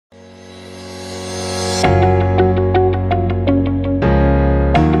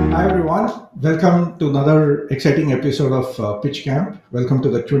Welcome to another exciting episode of Pitch Camp. Welcome to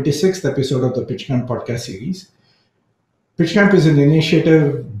the 26th episode of the Pitch Camp podcast series. Pitch Camp is an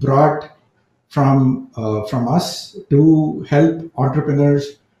initiative brought from us to help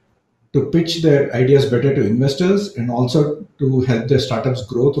entrepreneurs to pitch their ideas better to investors and also to help their startups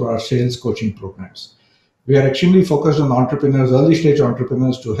grow through our sales coaching programs. We are extremely focused on entrepreneurs, early stage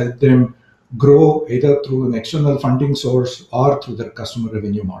entrepreneurs, to help them grow either through an external funding source or through their customer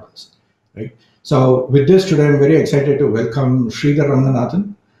revenue models. Right. So with this today, I'm very excited to welcome Sridhar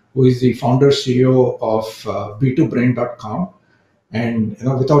Ranganathan, who is the founder CEO of b2brain.com. And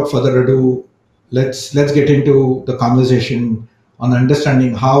without further ado, let's get into the conversation on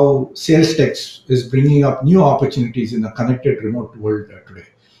understanding how sales tech is bringing up new opportunities in a connected remote world today.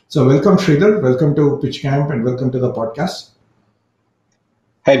 So welcome, Sridhar. Welcome to Pitch Camp and welcome to the podcast.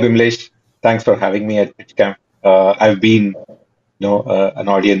 Hi, Bimlesh. Thanks for having me at Pitch Camp. I've been an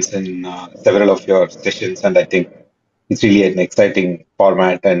audience in several of your sessions, and I think it's really an exciting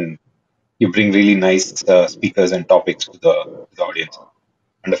format, and you bring really nice speakers and topics to the audience.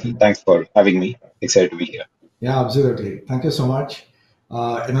 Wonderful. Thanks for having me. Excited to be here. Yeah, absolutely. Thank you so much.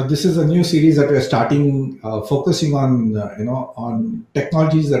 This is a new series that we're starting, focusing on on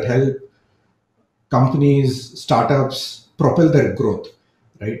technologies that help companies, startups propel their growth,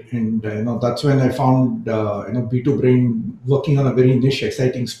 right? And that's when I found B2Brain working on a very niche,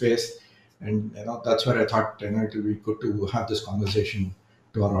 exciting space, and that's where I thought it will be good to have this conversation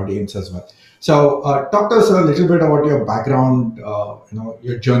to our audience as well. So, talk to us a little bit about your background,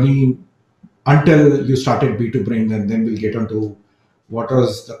 your journey until you started B2Brain, and then we'll get onto what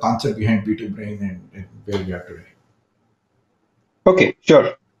was the concept behind B2Brain and where we are today. Okay,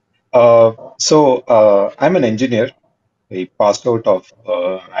 sure. I'm an engineer. I passed out of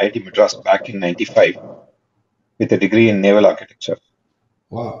IIT Madras back in '95 with a degree in naval architecture.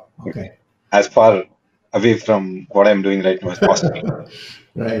 Wow. Okay. As far away from what I'm doing right now as possible.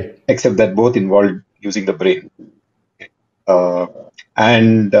 Right. Except that both involved using the brain.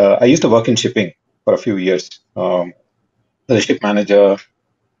 I used to work in shipping for a few years. As a ship manager,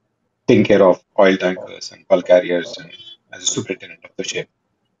 taking care of oil tankers and bulk carriers, and as a superintendent of the ship.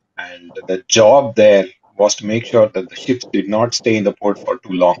 And the job there was to make sure that the ships did not stay in the port for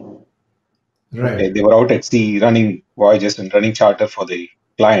too long. Right. Okay, they were out at sea running voyages and running charter for the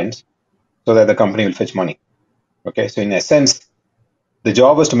clients so that the company will fetch money. Okay, so in essence, the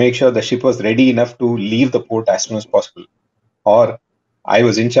job was to make sure the ship was ready enough to leave the port as soon as possible. Or I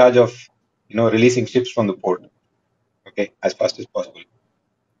was in charge of, releasing ships from the port, okay, as fast as possible.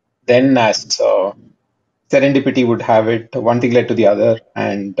 Then, as serendipity would have it, one thing led to the other,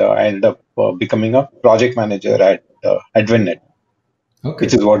 and I ended up becoming a project manager at AdventNet,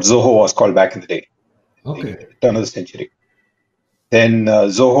 which is what Zoho was called back in the day, the turn of the century. Then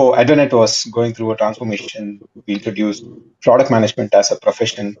AdventNet was going through a transformation. We introduced product management as a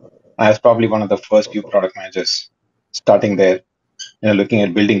profession. I was probably one of the first few product managers starting there, looking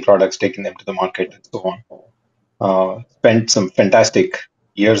at building products, taking them to the market, and so on. Spent some fantastic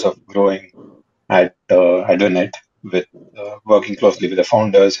years of growing at AdventNet with working closely with the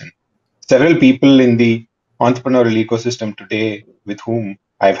founders and several people in the entrepreneurial ecosystem today with whom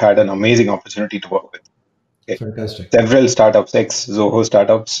I've had an amazing opportunity to work with. Okay. Fantastic. Several startups, ex-Zoho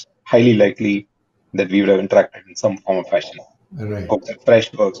startups, highly likely that we would have interacted in some form or fashion. Right.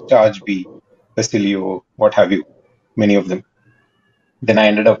 Freshworks, ChargeBee, Facilio, what have you, many of them. Then I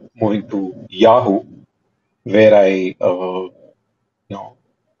ended up moving to Yahoo, where I,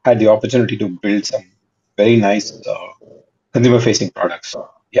 had the opportunity to build some very nice consumer-facing products.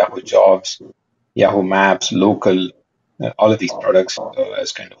 Yahoo Jobs, Yahoo Maps, Local, all of these products. I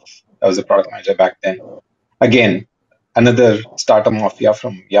was a product manager back then. Again, another startup mafia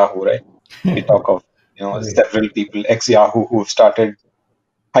from Yahoo, right? We talk of right. Several people ex-Yahoo who have started.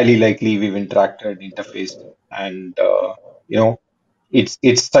 Highly likely we've interacted, interfaced, and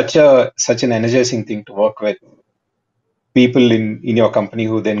it's such an energizing thing to work with people in your company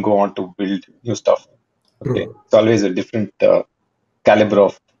who then go on to build new stuff. Okay, it's always a different caliber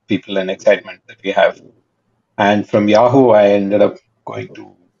of people and excitement that we have. And from Yahoo, I ended up going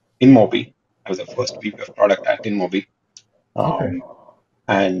to InMobi. I was the first VP of product at InMobi.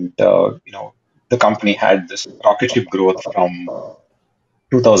 And the company had this rocket ship growth from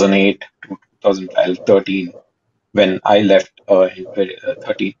 2008 to 2012, 13. When I left in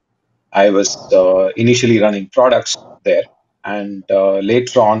 2013, I was initially running products there, and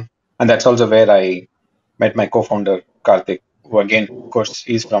later on, and that's also where I met my co-founder Karthik, who again, of course,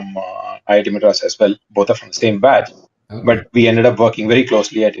 he's from IIT Madras as well. Both are from the same batch, but we ended up working very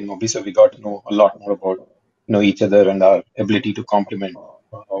closely at InMobi, so we got to know a lot more about each other and our ability to complement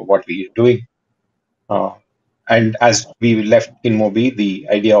what we are doing. Uh, and as we left InMobi, the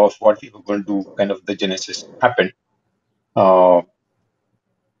idea of what we were going to do, kind of the genesis happened, uh,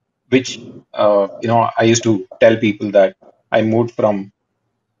 which, I used to tell people that I moved from,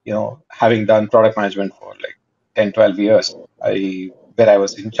 having done product management for like 10, 12 years, where I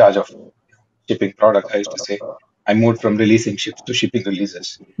was in charge of shipping product. I used to say I moved from releasing ships to shipping releases.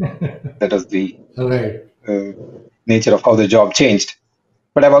 That was the Right. uh, nature of how the job changed.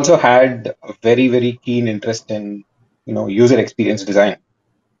 But I've also had a very, very keen interest in, user experience design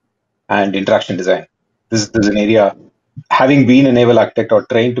and interaction design. This is an area, having been a naval architect or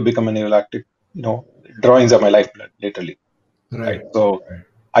trained to become a naval architect, drawings are my lifeblood, literally. Right. Right. So Right.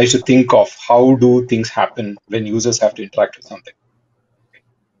 I used to think of how do things happen when users have to interact with something,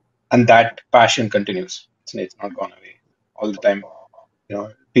 and that passion continues. It's not gone away all the time.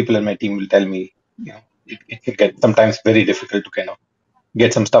 People in my team will tell me, it can get sometimes very difficult to kind of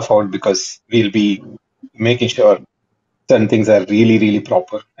get some stuff out because we'll be making sure certain things are really, really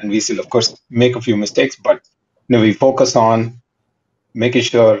proper, and we still, of course, make a few mistakes, but we focus on making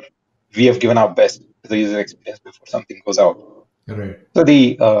sure we have given our best to the user experience before something goes out. Right. So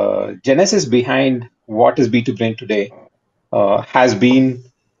the genesis behind what is B2 Brain today has been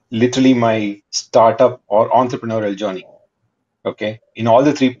literally my startup or entrepreneurial journey. Okay, in all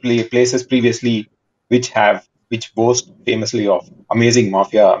the three places previously, which boast famously of amazing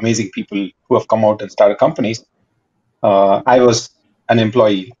mafia, amazing people who have come out and started companies. I was an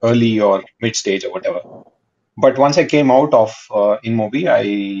employee, early or mid stage or whatever. But once I came out of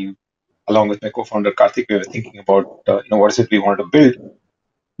InMobi, along with my co-founder Karthik, we were thinking about what is it we wanted to build.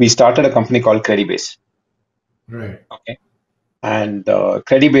 We started a company called Credibase. Right. Okay, and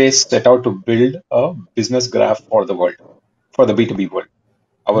Credibase set out to build a business graph for the world, for the B2B world.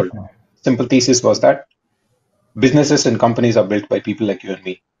 Our Okay. simple thesis was that businesses and companies are built by people like you and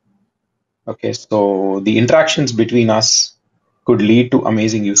me. Okay, so the interactions between us could lead to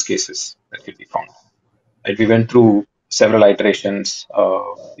amazing use cases that could be found. Right? We went through several iterations.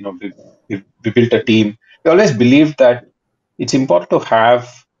 We built a team. We always believed that it's important to have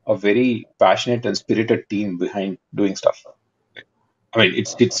a very passionate and spirited team behind doing stuff. I mean,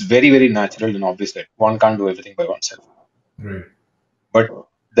 it's very, very natural and obvious that one can't do everything by oneself. Right. But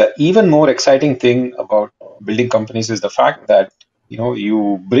the even more exciting thing about building companies is the fact that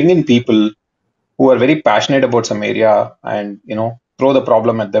you bring in people who are very passionate about some area and throw the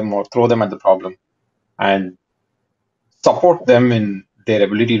problem at them or throw them at the problem and support them in their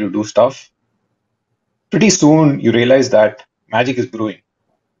ability to do stuff. Pretty soon you realize that magic is brewing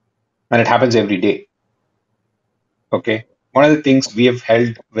and it happens every day. Okay, one of the things we have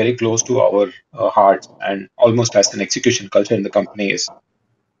held very close to our hearts and almost as an execution culture in the company is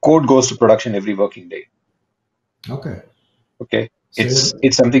code goes to production every working day. Okay. Okay, So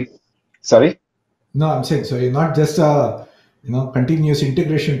it's something. Sorry. no, I'm saying so you're not just a continuous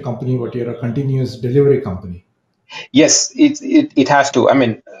integration company, but you're a continuous delivery company. Yes, it has to. I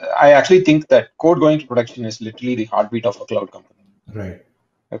mean, I actually think that code going to production is literally the heartbeat of a cloud company. Right.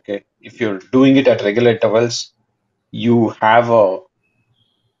 Okay, if you're doing it at regular intervals, you have a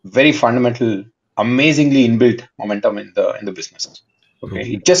very fundamental, amazingly inbuilt momentum in the business. Okay,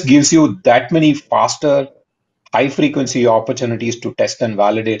 True. it just gives you that many faster, high frequency opportunities to test and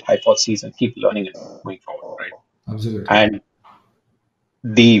validate hypotheses and keep learning and going forward, right? Absolutely. And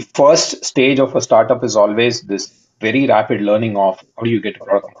the first stage of a startup is always this very rapid learning of how do you get a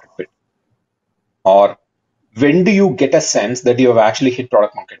product market fit, or when do you get a sense that you have actually hit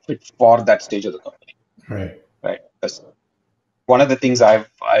product market fit for that stage of the company, Right. right? Because one of the things I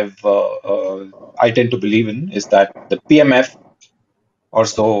tend to believe in is that the PMF or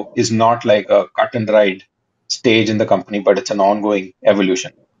so is not like a cut and ride stage in the company, but it's an ongoing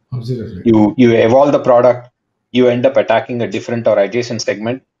evolution. Absolutely. You evolve the product, you end up attacking a different or adjacent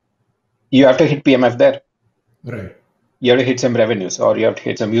segment. You have to hit PMF there. Right. You have to hit some revenues, or you have to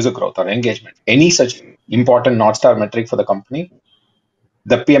hit some user growth or engagement. Any such important North Star metric for the company,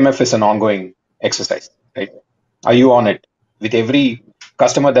 the PMF is an ongoing exercise, right? Are you on it? With every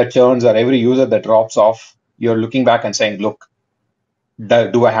customer that churns or every user that drops off, you're looking back and saying, look,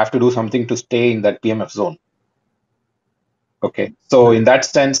 do I have to do something to stay in that PMF zone? Okay. So Right. in that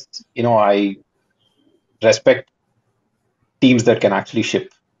sense, I respect teams that can actually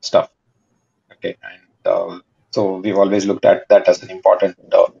ship stuff. Okay. And so we've always looked at that as an important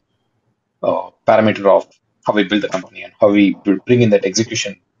parameter of how we build the company and how we bring in that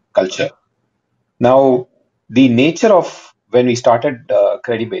execution culture. Now, the nature of when we started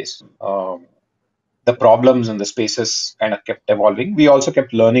Credibase, the problems and the spaces kind of kept evolving. We also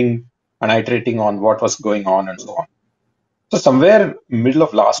kept learning and iterating on what was going on and so on. So somewhere middle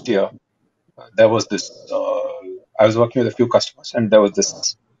of last year, there was this, I was working with a few customers, and there was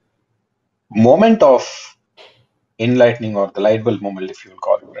this moment of enlightening, or the light bulb moment, if you will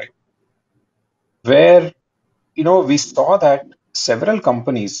call it, right? Where, we saw that several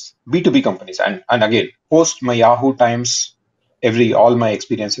companies, B2B companies, and again, post my Yahoo times, all my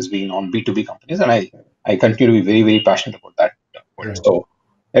experience has been on B2B companies, and I continue to be very, very passionate about that world. Right. So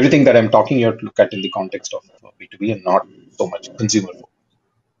everything that I'm talking, you have to look at in the context of B2B and not so much consumer focus.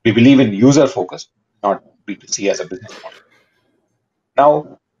 We believe in user focus, not B2C as a business model.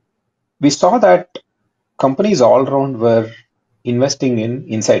 Now, we saw that companies all around were investing in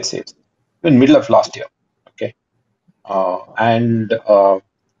inside sales in middle of last year. Okay. And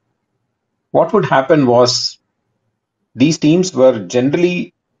what would happen was these teams were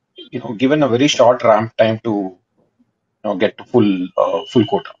generally, given a very short ramp time to get to full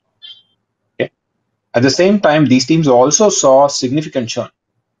quota. Okay. At the same time, these teams also saw significant churn.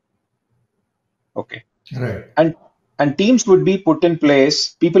 Okay. Right. And teams would be put in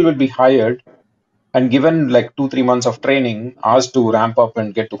place, people would be hired and given like 2-3 months of training, asked to ramp up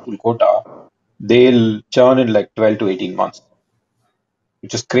and get to full quota. They'll churn in like 12 to 18 months,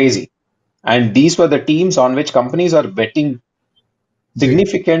 which is crazy. And these were the teams on which companies are betting Big.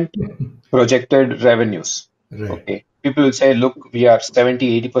 significant projected revenues. Right. Okay. People will say, look, we are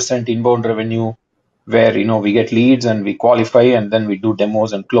 70-80% inbound revenue where, we get leads and we qualify and then we do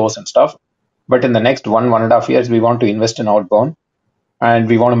demos and close and stuff. But in the next 1.5 years, we want to invest in outbound and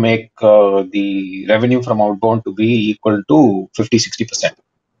we want to make the revenue from outbound to be equal to 50-60%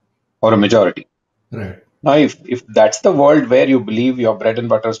 or a majority. Right. Now, if that's the world where you believe your bread and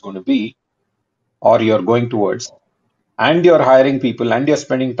butter is going to be, or you're going towards, and you're hiring people and you're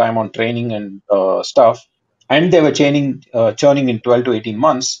spending time on training and stuff, and they were churning in 12 to 18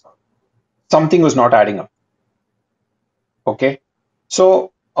 months, something was not adding up. Okay.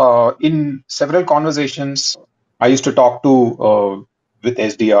 So in several conversations, I used to talk to with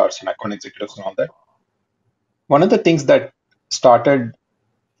SDRs and account executives and all that. One of the things that started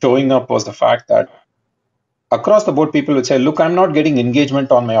showing up was the fact that across the board, people would say, look, I'm not getting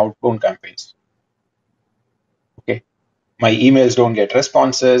engagement on my outbound campaigns. Okay. My emails don't get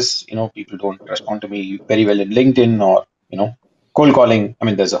responses. People don't respond to me very well in LinkedIn or, cold calling. I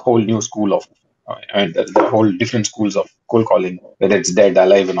mean, there's a whole new school of, there's a whole different schools of cold calling, whether it's dead,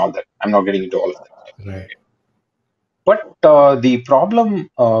 alive, and all that. I'm not getting into all of that. Right. But the problem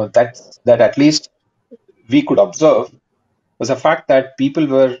that at least we could observe was the fact that people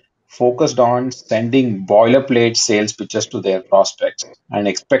were focused on sending boilerplate sales pitches to their prospects and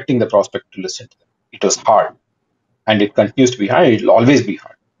expecting the prospect to listen to them. It was hard, and it continues to be hard. It'll always be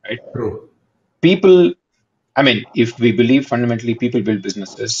hard, right? True. People, I mean, if we believe fundamentally people build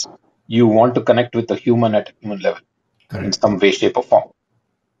businesses, you want to connect with the human at a human level in Correct. some way, shape, or form.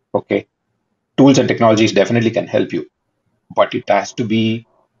 Okay. Tools and technologies definitely can help you, but it has to be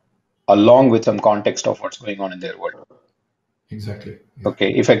along with some context of what's going on in their world. Exactly. Yeah.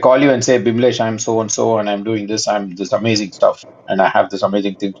 Okay. If I call you and say, Bimlesh, I'm so and so, and I'm doing this, I'm this amazing stuff, and I have this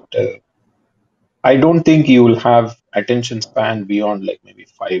amazing thing to tell, I don't think you will have attention span beyond like maybe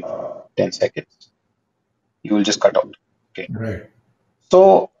 5-10 seconds. You will just cut out. Okay. Right.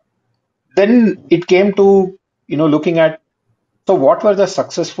 So then it came to, looking at, so what were the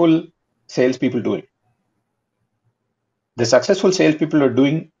successful salespeople doing? The successful salespeople are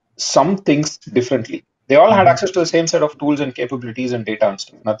doing some things differently. They all had access to the same set of tools and capabilities and data and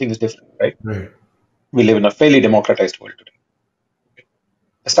stuff. Nothing is different, right? Right. We live in a fairly democratized world today.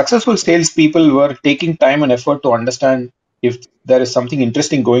 The successful salespeople were taking time and effort to understand if there is something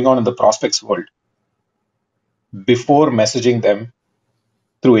interesting going on in the prospects world before messaging them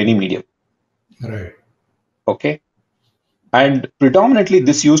through any medium. Right. Okay. And predominantly,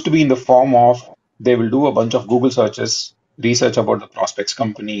 this used to be in the form of they will do a bunch of Google searches, research about the prospects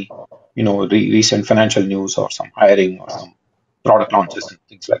company, recent financial news or some hiring or some product launches and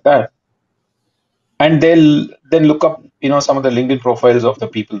things like that. And they'll then look up, some of the LinkedIn profiles of the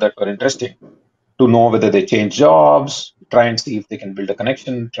people that were interesting to know whether they change jobs, try and see if they can build a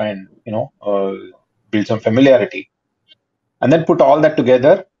connection, try and, build some familiarity, and then put all that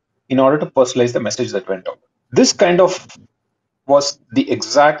together in order to personalize the message that went out. This kind of was the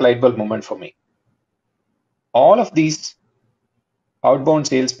exact light bulb moment for me. All of these outbound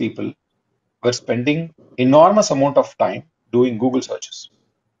salespeople were spending enormous amount of time doing Google searches.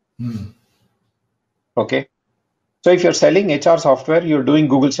 Okay. So if you're selling HR software, you're doing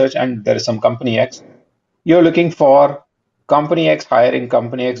Google search and there is some company X, you're looking for company X hiring,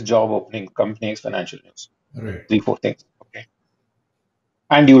 company X job opening, company X financial news. Right. 3-4 things. Okay.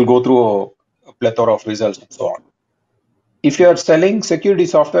 And you will go through a plethora of results and so on. If you're selling security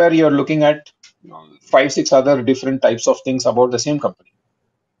software, you're looking at 5, 6 other different types of things about the same company.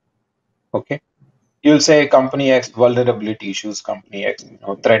 Okay. You'll say company X vulnerability issues, company X,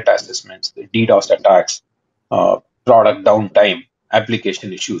 threat assessments, the DDoS attacks, product downtime,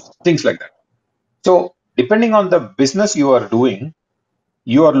 application issues, things like that. So depending on the business you are doing,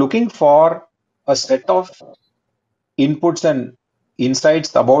 you are looking for a set of inputs and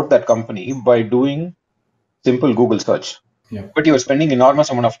insights about that company by doing simple Google search. Yeah. But you're spending enormous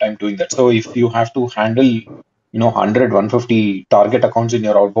amount of time doing that. So if you have to handle, 100, 150 target accounts in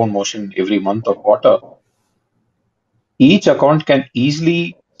your outbound motion every month or quarter, each account can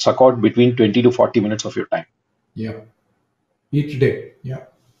easily suck out between 20 to 40 minutes of your time, Yeah. Each day. Yeah.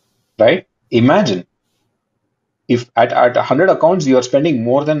 right? Imagine if at 100 accounts, you are spending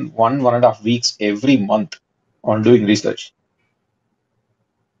more than 1.5 weeks every month on doing research.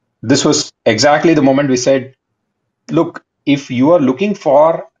 This was exactly the moment we said, look, if you are looking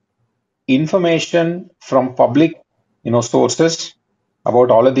for information from public, sources about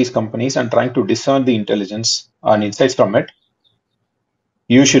all of these companies and trying to discern the intelligence and insights from it,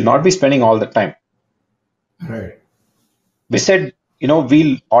 you should not be spending all the time. Right. We said,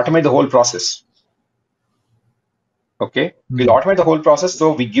 we'll automate the whole process. Okay. We'll automate the whole process.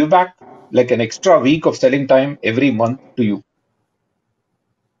 So we give back like an extra week of selling time every month to you.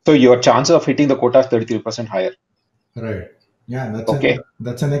 So your chances of hitting the quota is 33% higher. Right. Yeah. Okay.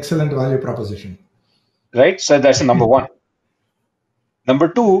 That's an excellent value proposition. Right. So that's the number one. Number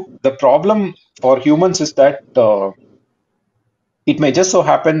two, the problem for humans is that it may just so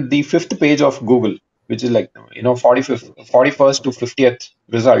happen the fifth page of Google, which is like, 41st to 50th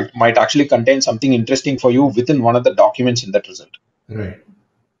result might actually contain something interesting for you within one of the documents in that result. Right.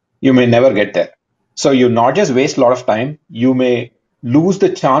 You may never get there. So you not just waste a lot of time, you may lose the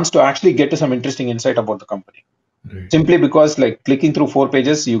chance to actually get to some interesting insight about the company. Right. Simply because like clicking through 4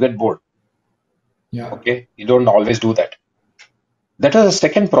 pages, you get bored. Yeah. Okay. You don't always do that. That is the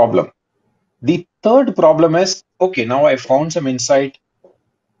second problem. The third problem is, okay, now I found some insight.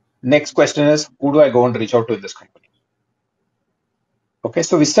 Next question is, who do I go and reach out to in this company? Okay,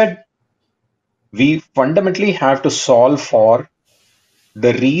 so we said we fundamentally have to solve for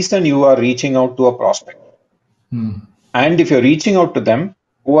the reason you are reaching out to a prospect. And if you're reaching out to them,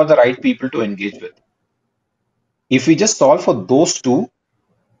 who are the right people to engage with? If we just solve for those two,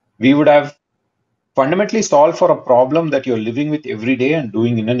 we would have fundamentally solved for a problem that you're living with every day and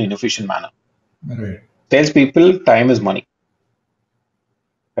doing in an inefficient manner. Right. Salespeople, time is money.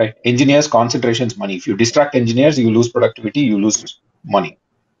 Right? Engineers, concentration is money. If you distract engineers, you lose productivity, you lose money.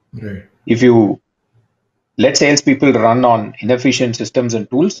 Right. If you let salespeople run on inefficient systems and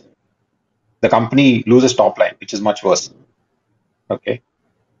tools, the company loses top line, which is much worse. Okay.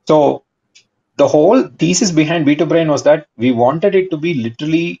 So the whole thesis behind B2Brain was that we wanted it to be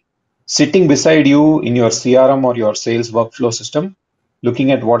literally sitting beside you in your CRM or your sales workflow system,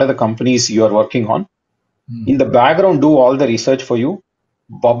 looking at what are the companies you are working on. In the background, do all the research for you,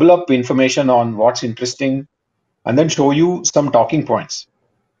 bubble up information on what's interesting, and then show you some talking points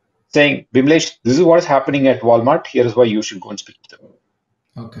saying, Bimlesh, this is what is happening at Walmart. Here's why you should go and speak to them.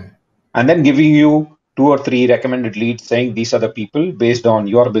 Okay. And then giving you 2 or 3 recommended leads saying these are the people based on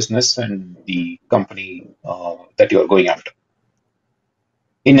your business and the company that you're going after.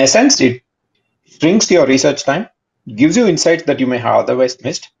 In essence, it shrinks your research time, gives you insights that you may have otherwise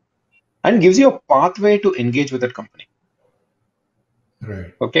missed, and gives you a pathway to engage with that company.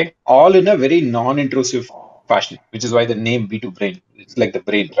 Right. Okay, all in a very non-intrusive fashion, which is why the name B2Brain. It's like the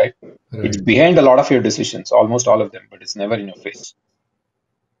brain, right? It's Right. behind a lot of your decisions, almost all of them, but it's never in your face.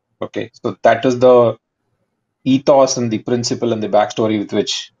 Okay, so that is the ethos and the principle and the backstory with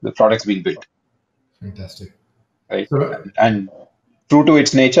which the product's been built, Fantastic. right? So And true to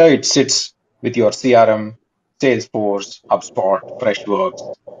its nature, it sits with your CRM, Salesforce, HubSpot,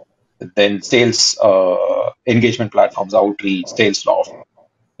 Freshworks, then sales engagement platforms, Outreach, Salesloft,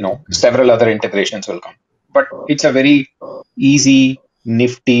 several other integrations will come. But it's a very easy,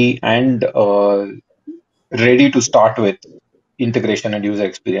 nifty, and ready to start with integration and user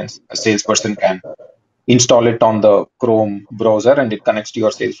experience. A salesperson can install it on the Chrome browser and it connects to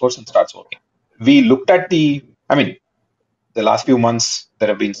your Salesforce and starts working. We looked at the last few months, there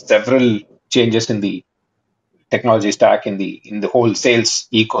have been several changes in the technology stack in the whole sales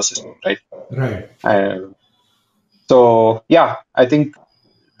ecosystem, right? right. So yeah, I think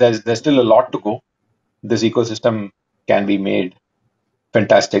there's still a lot to go. This ecosystem can be made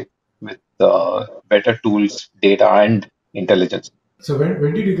fantastic with better tools, data, and intelligence. So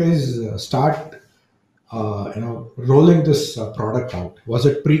when did you guys start rolling this product out? Was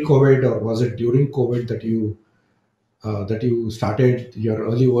it pre-COVID or was it during COVID that you that you started your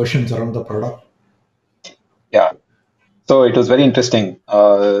early versions around the product? Yeah. So it was very interesting.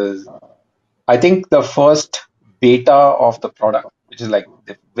 I think the first beta of the product, which is like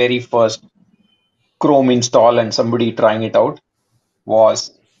the very first Chrome install and somebody trying it out,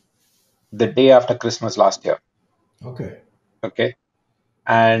 was the day after Christmas last year. Okay. Okay.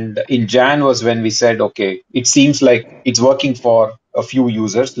 And in Jan was when we said, okay, it seems like it's working for a few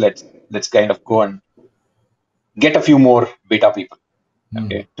users. Let's kind of go and get a few more beta people, Hmm.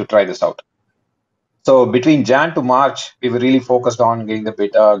 okay, to try this out. So between Jan to March, we were really focused on getting the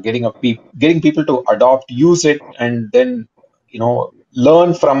beta, getting people to adopt, use it, and then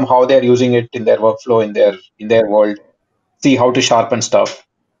learn from how they're using it in their workflow, in their world, see how to sharpen stuff,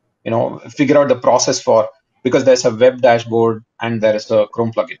 figure out the process for, because there's a web dashboard and there is a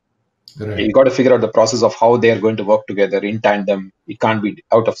Chrome plugin. Okay, you Right. got to figure out the process of how they are going to work together in tandem. It can't be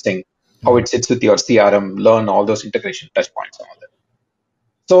out of sync. How Right. it sits with your CRM, learn all those integration touch points and all that.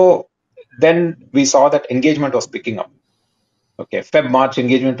 So then we saw that engagement was picking up. Okay, March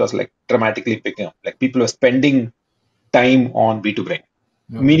engagement was like dramatically picking up. Like people were spending time on B2 Brain,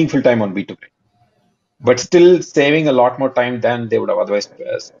 Okay. meaningful time on B2 Brain, but Okay. still saving a lot more time than they would have otherwise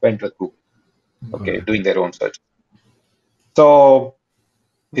spent with Google. Got Okay, it. doing their own search. So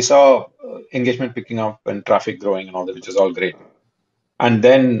we saw engagement picking up and traffic growing and all that, which is all great. And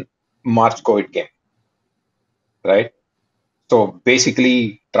then March COVID came, right? So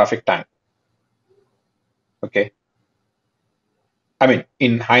basically traffic tanked. Okay. I mean,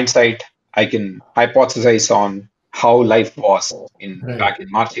 in hindsight, I can hypothesize on how life was in Right. back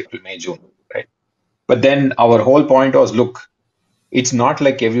in March, April, May, June, right? But then our whole point was, look, it's not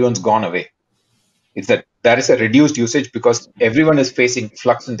like everyone's gone away. It's that there is a reduced usage because everyone is facing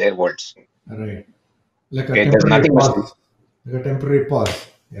flux in their worlds. Right. Like a Okay, there's temporary nothing much to do, pause. Like a temporary pause.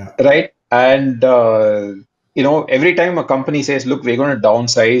 Yeah. right? And every time a company says, look, we're going to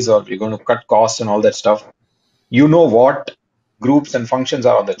downsize or we're going to cut costs and all that stuff, you know what groups and functions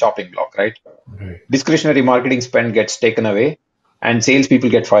are on the chopping block, right? Right. Discretionary marketing spend gets taken away and salespeople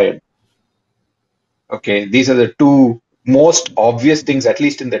get fired. Okay, these are the two most obvious things, at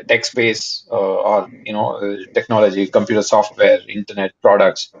least in the tech space, or technology, computer software, internet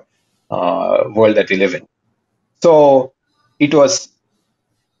products world that we live in. So it was,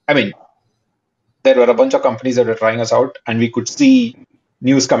 I mean, there were a bunch of companies that were trying us out, and we could see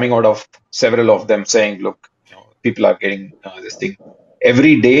news coming out of several of them saying, look, people are getting this thing.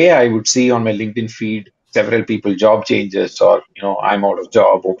 Every day I would see on my LinkedIn feed several people job changes, or I'm out of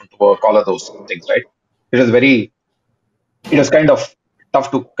job, open to work, all of those things, right? It was very, it was kind of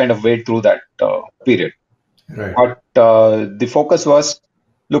tough to kind of wade through that period. Right. But the focus was,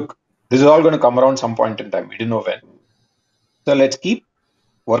 look, this is all going to come around some point in time. We didn't know when. So let's keep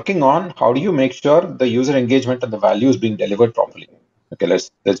working on how do you make sure the user engagement and the value is being delivered properly. Okay,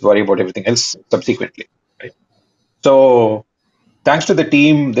 let's worry about everything else subsequently, right? So thanks to the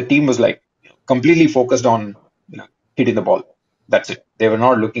team was like completely focused on hitting the ball. That's it. They were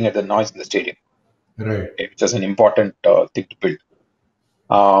not looking at the noise in the stadium, Right. okay, which is an important thing to build.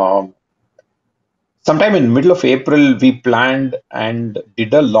 Um, Sometime in middle of April, we planned and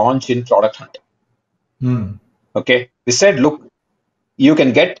did a launch in Product Hunt. Hmm. Okay, we said, look, you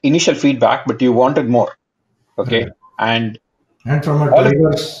can get initial feedback, but you wanted more. Okay, Right. and And all of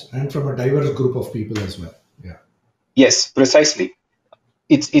from a diverse group of people as well. Yeah. yes, precisely.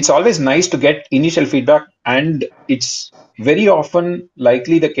 It's always nice to get initial feedback, and it's very often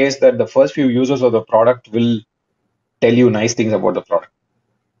likely the case that the first few users of the product will tell you nice things about the product.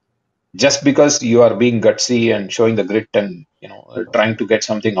 Just because you are being gutsy and showing the grit and trying to get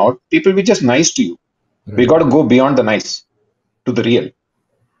something out, people will be just nice to you. We Right. got to go beyond the nice to the real.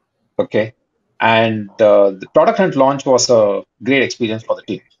 Okay, and the product hunt launch was a great experience for the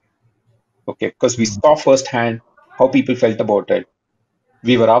team. Okay, because we Hmm. saw firsthand how people felt about it.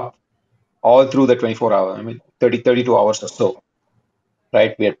 We were up all through the 24 hours, I mean 32 hours or so,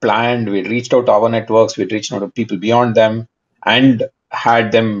 right? We had planned, we had reached out to our networks, we had reached out to people beyond them and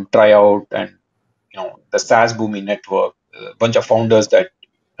had them try out. And the SaaS Boomi network, a bunch of founders that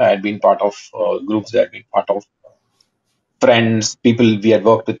had been part of groups that had been part of, friends, people we had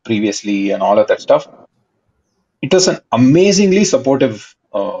worked with previously, and all of that stuff. It was an amazingly supportive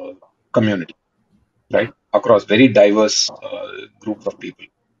community, right? Across very diverse groups of people.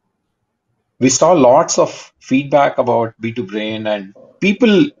 We saw lots of feedback about B2 Brain and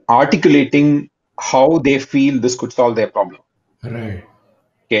people articulating how they feel this could solve their problem. Right.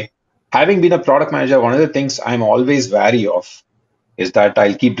 Okay. Having been a product manager, one of the things I'm always wary of is that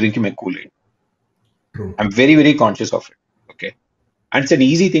I'll keep drinking my Kool-Aid. True. I'm very, very conscious of it. Okay. And it's an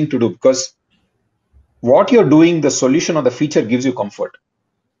easy thing to do because what you're doing, the solution or the feature gives you comfort.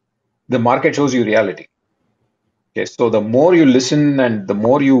 The market shows you reality. Okay, so the more you listen and the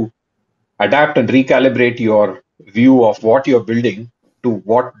more you adapt and recalibrate your view of what you're building to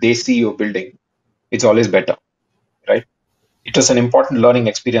what they see you're building, it's always better, right? It was an important learning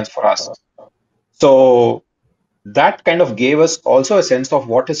experience for us. So that kind of gave us also a sense of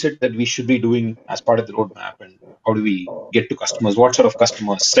what is it that we should be doing as part of the roadmap, and how do we get to customers, what sort of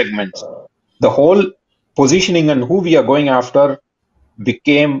customers, segments. The whole positioning and who we are going after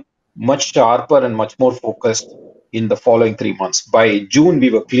became much sharper and much more focused in the following 3 months. By June, we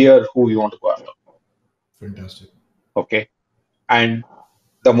were clear who we want to go after. Fantastic. Okay. And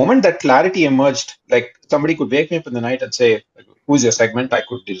the moment that clarity emerged, like somebody could wake me up in the night and say, who's your segment? I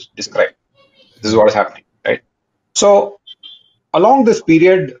could describe this is Right. what is happening, right? So along this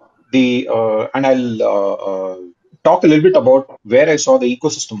period, and I'll talk a little bit about where I saw the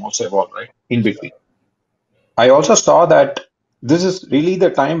ecosystem also evolve, right? In between. I also saw that this is really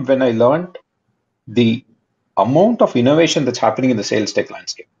the time when I learned the amount of innovation that's happening in the sales tech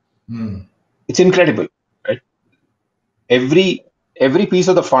landscape. Mm. It's incredible, right? Every piece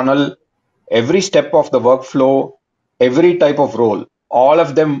of the funnel, every step of the workflow, every type of role, all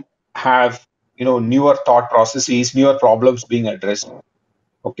of them have newer thought processes, newer problems being addressed.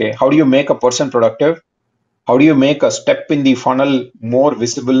 Okay, how do you make a person productive? How do you make a step in the funnel more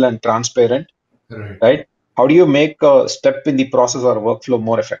visible and transparent? Right. Right? How do you make a step in the process or workflow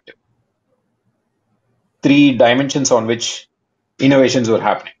more effective? Three dimensions on which innovations were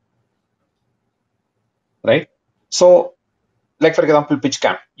happening, right? So, like for example, pitch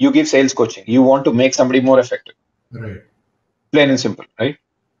camp. You give sales coaching. You want to make somebody more effective. Right. Plain and simple, right?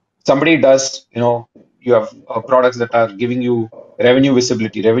 Somebody does, you have products that are giving you revenue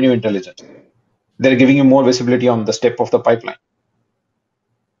visibility, revenue intelligence. They're giving you more visibility on the step of the pipeline,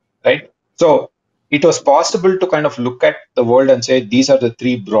 right? So it was possible to kind of look at the world and say these are the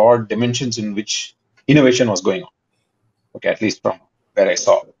three broad dimensions in which innovation was going on. Okay, at least from where I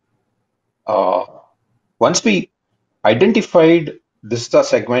saw. Uh, Once we identified this is a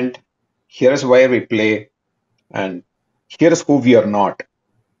segment, here's where we play, and here's who we are not,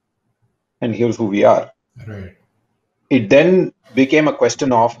 and here's who we are. Right. It then became a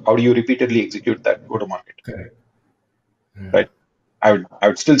question of how do you repeatedly execute that go to market, Correct. Yeah. right? I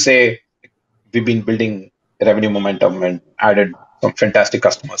would still say we've been building revenue momentum and added some fantastic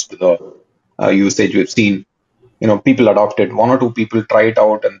customers to the usage. We've seen, people adopt it. One or two people try it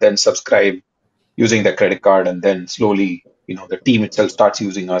out and then subscribe using their credit card, and then slowly, the team itself starts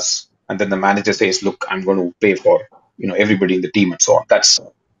using us, and then the manager says, "Look, I'm going to pay for, everybody in the team," and so on. That's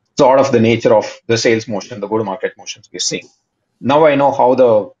sort of the nature of the sales motion, the go-to-market motions we're seeing. Now I know how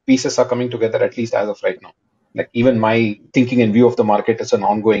the pieces are coming together, at least as of right now. Like even my thinking and view of the market is an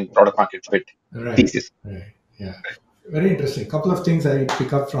ongoing product market fit Right. thesis. Right. Yeah. Very interesting. Couple of things I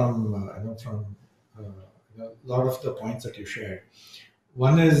pick up from from a lot of the points that you shared.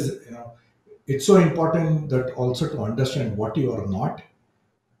 One is it's so important that also to understand what you are not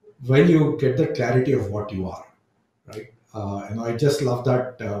when you get the clarity of what you are, right? I just love that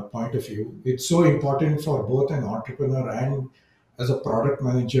point of view. It's so important for both an entrepreneur and as a product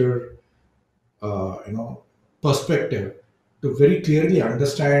manager, perspective to very clearly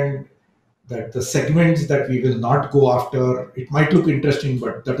understand that the segments that we will not go after, it might look interesting,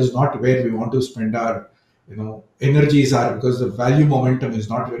 but that is not where we want to spend our energies are, because the value momentum is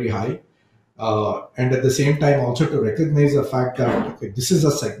not very high. And at the same time also to recognize the fact that okay, this is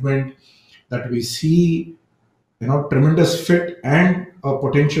a segment that we see tremendous fit and a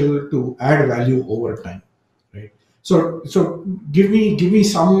potential to add value over time, right? So give me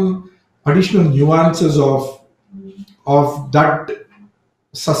some additional nuances of that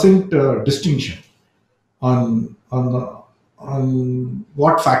succinct distinction on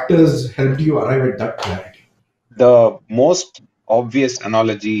what factors helped you arrive at that clarity. The most obvious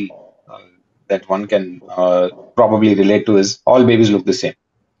analogy that one can probably relate to is all babies look the same.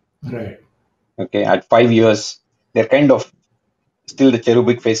 Right. Okay, at 5 years, they're kind of still the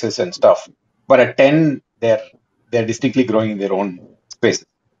cherubic faces and stuff, but at 10, they're distinctly growing in their own spaces.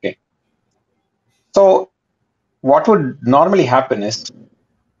 Okay, so what would normally happen is,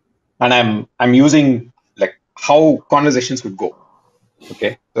 and I'm using like how conversations would go.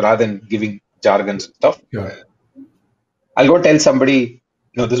 Okay, so rather than giving jargons and stuff, Sure. I'll go tell somebody,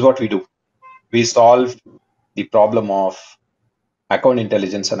 this is what we do. We solve the problem of account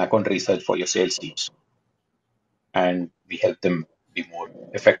intelligence and account research for your sales teams, and we help them be more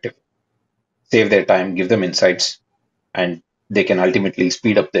effective, save their time, give them insights, and they can ultimately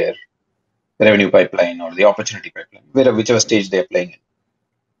speed up their revenue pipeline or the opportunity pipeline, whichever stage they're playing in.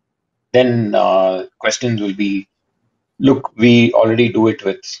 Then questions will be, look, we already do it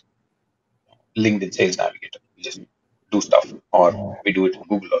with LinkedIn Sales Navigator. We just do stuff, or we do it in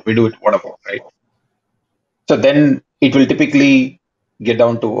Google, or we do it whatever, right? So then it will typically get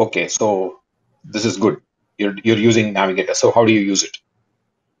down to, okay, so this is good. You're using Navigator. So how do you use it?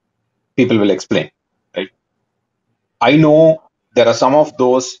 People will explain, right? I know there are some of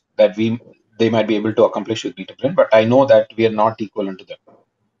those that they might be able to accomplish with B2Brain, but I know that we are not equivalent to them,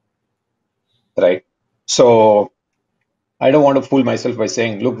 right? So I don't want to fool myself by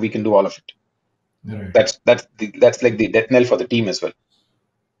saying, look, we can do all of it. Right. That's like the death knell for the team as well.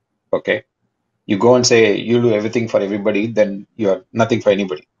 Okay. You go and say you do everything for everybody, then you are nothing for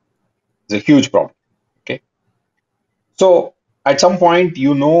anybody. It's a huge problem. Okay. So at some point,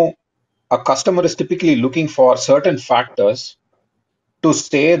 a customer is typically looking for certain factors to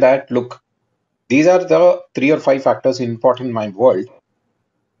say that, look, these are the 3 or 5 factors important in my world,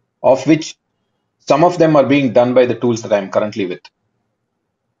 of which some of them are being done by the tools that I'm currently with,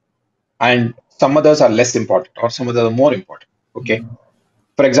 and some others are less important, or some others are more important. Okay.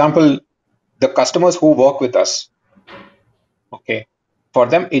 For example, the customers who work with us, okay, for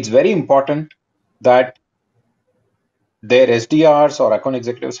them, it's very important that their SDRs or account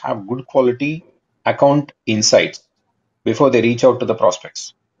executives have good quality account insights before they reach out to the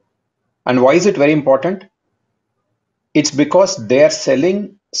prospects. And why is it very important? It's because they're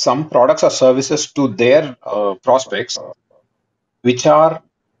selling some products or services to their prospects, which are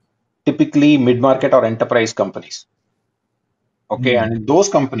typically mid-market or enterprise companies. Okay, and in those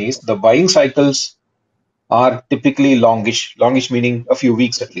companies, the buying cycles are typically longish, longish meaning a few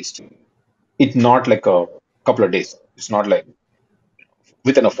weeks at least. It's not like a couple of days. It's not like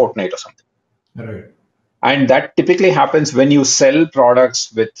within a fortnight or something. Right. And that typically happens when you sell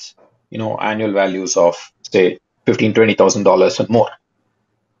products with, annual values of say $15,000-$20,000 and more.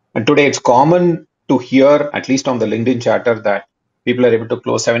 And today it's common to hear, at least on the LinkedIn chatter, that people are able to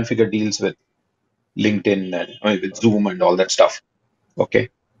close 7-figure deals with LinkedIn and with Zoom and all that stuff. Okay.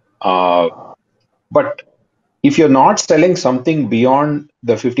 But if you're not selling something beyond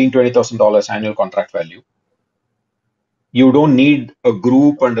the $15,000-$20,000 annual contract value, you don't need a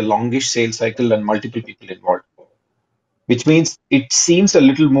group and a longish sales cycle and multiple people involved, which means it seems a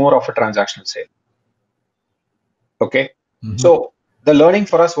little more of a transactional sale. Okay. So the learning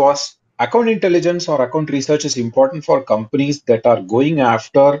for us was account intelligence or account research is important for companies that are going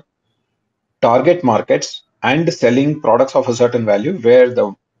after target markets and selling products of a certain value, where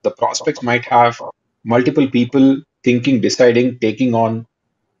the prospects might have multiple people thinking, deciding, taking on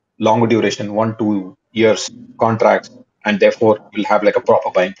longer duration, 1-2 years contracts, and therefore will have like a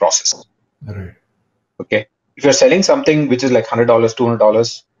proper buying process. Right. Okay. If you're selling something which is like $100,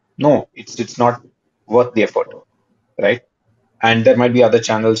 $200, no, it's not worth the effort, right? And there might be other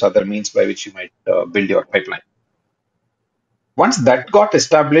channels, other means by which you might build your pipeline. Once that got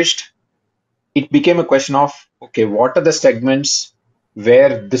established, it became a question of, okay, what are the segments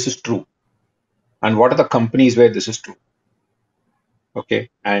where this is true? And what are the companies where this is true? Okay.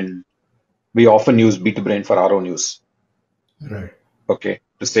 And we often use B2Brain for our own use. Right. Okay.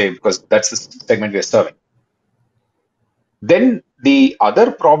 To say, because that's the segment we are serving. Then the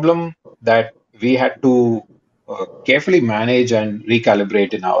other problem that we had to carefully manage and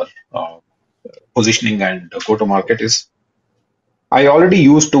recalibrate in our positioning and go to market is, I already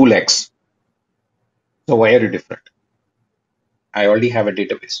use tool X. So why are you different? I already have a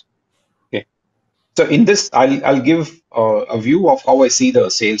database. Okay. So in this, I'll give a view of how I see the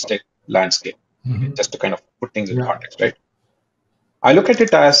sales tech landscape, okay, just to kind of put things in Yeah. context, right? I look at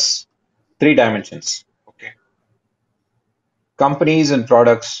it as 3 dimensions. Okay. Companies and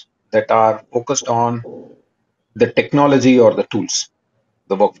products that are focused on the technology or the tools,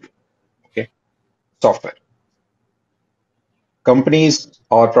 the workflow. Okay. Software. Companies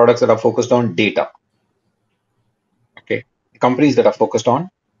or products that are focused on data. Okay. Companies that are focused on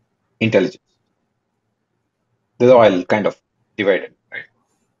intelligence. This is how I'll kind of divide it, right?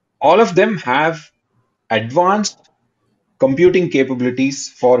 All of them have advanced computing capabilities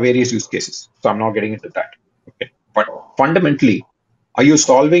for various use cases. So I'm not getting into that. Okay. But fundamentally, are you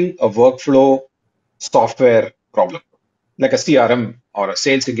solving a workflow software problem? Like a CRM or a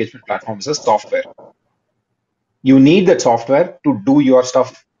sales engagement platform is a software. You need that software to do your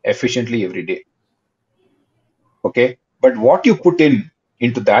stuff efficiently every day. Okay. But what you put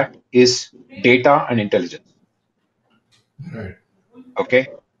into that is data and intelligence. Right. Okay.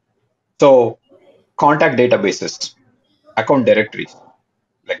 So contact databases, account directories,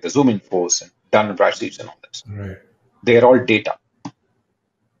 like the Zoom infos and Dun and Bradstreets and all that. Right. They're all data.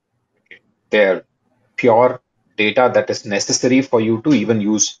 Okay. They're pure data that is necessary for you to even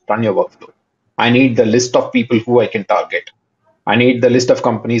run your workflow. I need the list of people who I can target. I need the list of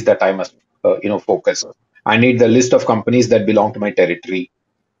companies that I must, focus. I need the list of companies that belong to my territory.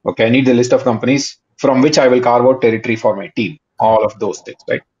 Okay, I need the list of companies from which I will carve out territory for my team. All of those things,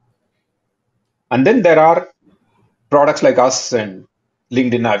 right? And then there are products like us and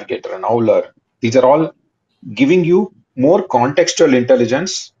LinkedIn Navigator and Owler. These are all giving you more contextual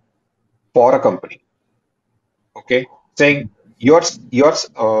intelligence for a company. Okay, saying yours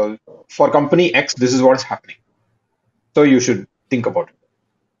for company X, this is what's happening. So you should think about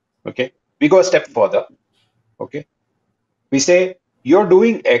it. Okay, we go a step further. Okay, we say you're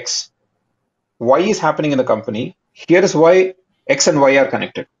doing X, Y is happening in the company. Here is why X and Y are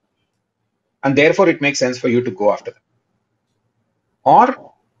connected, and therefore it makes sense for you to go after them.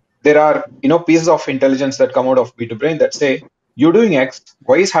 Or there are pieces of intelligence that come out of B2 Brain that say you're doing X,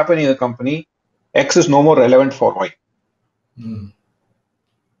 Y is happening in the company, X is no more relevant for Y.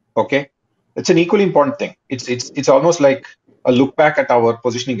 Okay, it's an equally important thing. It's almost like a look back at our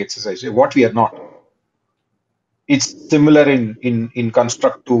positioning exercise, what we are not. It's similar in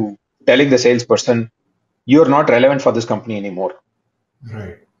construct to telling the salesperson you're not relevant for this company anymore.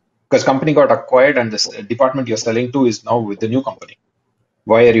 Right. Because company got acquired and this department you're selling to is now with the new company.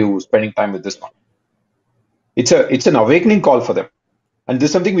 Why are you spending time with this one? It's an awakening call for them. And this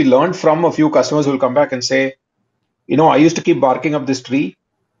is something we learned from a few customers who will come back and say, I used to keep barking up this tree.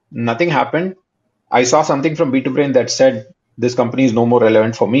 Nothing happened. I saw something from B2 Brain that said this company is no more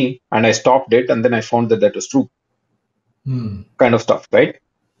relevant for me. And I stopped it. And then I found that was true. Kind of stuff, right?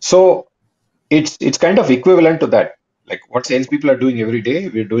 So it's kind of equivalent to that. Like what salespeople are doing every day,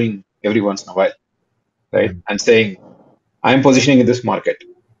 we're doing every once in a while, right? And saying, I'm positioning in this market,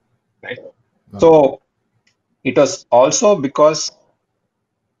 right? So it was also because,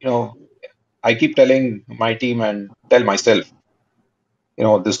 I keep telling my team and tell myself,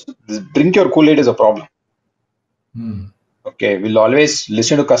 this drink your Kool-Aid is a problem. Okay, we'll always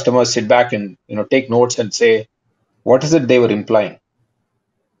listen to customers, sit back and take notes and say, what is it they were implying?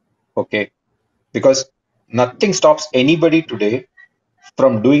 Okay, because nothing stops anybody today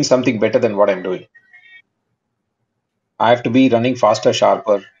from doing something better than what I'm doing. I have to be running faster,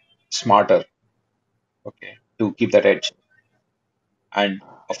 sharper, smarter, okay, to keep that edge. And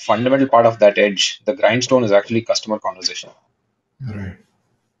a fundamental part of that edge, the grindstone is actually customer conversation.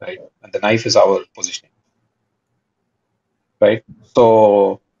 Right. And the knife is our positioning. Right.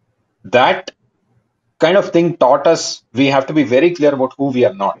 So that kind of thing taught us we have to be very clear about who we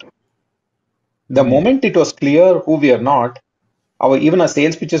are not. The moment it was clear who we are not, even our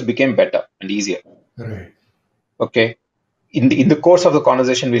sales pitches became better and easier. Right. Okay. In the course of the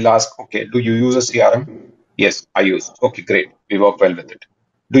conversation, we'll ask, okay, do you use a CRM? Yes, I use. Okay, great. We work well with it.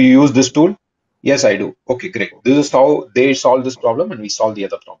 Do you use this tool? Yes, I do. Okay, great. This is how they solve this problem and we solve the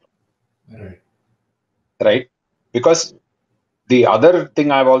other problem. Right? Because the other thing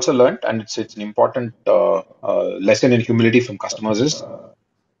I've also learned, and it's an important lesson in humility from customers is,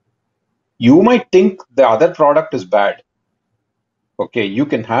 you might think the other product is bad. Okay, you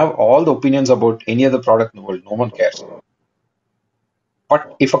can have all the opinions about any other product in the world. No one cares.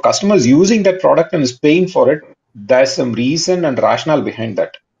 But if a customer is using that product and is paying for it, there's some reason and rationale behind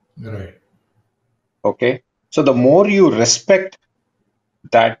that. Right. Okay. So the more you respect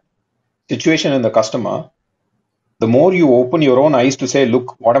that situation in the customer, the more you open your own eyes to say,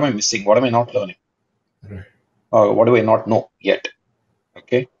 look, what am I missing? What am I not learning? Right. What do I not know yet?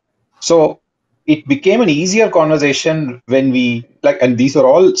 Okay. So it became an easier conversation when we and these are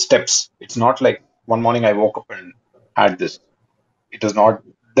all steps. It's not like one morning I woke up and had this. It was not,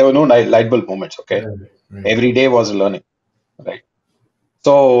 there were no light bulb moments. Okay. Right. Every day was learning. Right.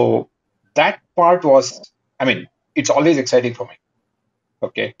 So that part was, it's always exciting for me.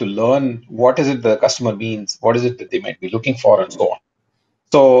 Okay. To learn what is it the customer means, what is it that they might be looking for, and so on.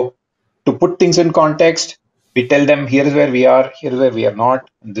 So to put things in context, we tell them here is where we are, here is where we are not,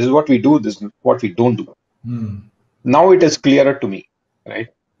 and this is what we do, this is what we don't do. Now it is clearer to me, right?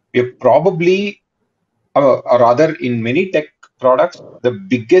 We're probably, or rather, in many tech products, the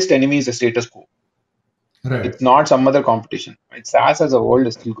biggest enemy is the status quo. Right. It's not some other competition. Right? SaaS as a world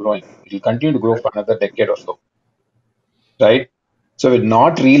is still growing. It will continue to grow for another decade or so, right? So we're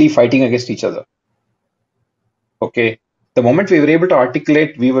not really fighting against each other. Okay. The moment we were able to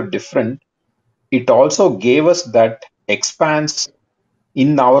articulate we were different, it also gave us that expanse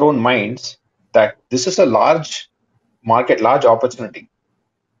in our own minds that this is a large market, large opportunity.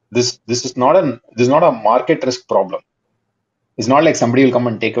 This is not a market risk problem. It's not like somebody will come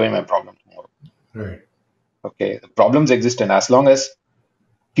and take away my problem tomorrow. Right. Okay, the problems exist, and as long as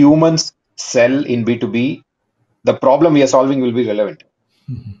humans sell in B2B, the problem we are solving will be relevant.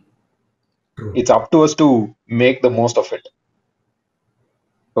 True. It's up to us to make the most of it.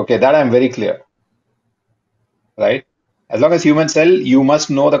 Okay, that I'm very clear, right? As long as humans sell, you must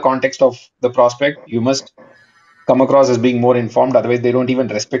know the context of the prospect. You must come across as being more informed. Otherwise, they don't even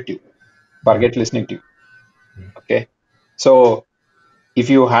respect you. Right. Forget listening to you. Okay. So if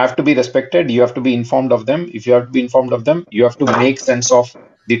you have to be respected, you have to be informed of them. If you have to be informed of them, you have to make sense of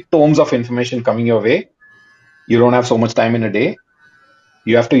the tomes of information coming your way. You don't have so much time in a day.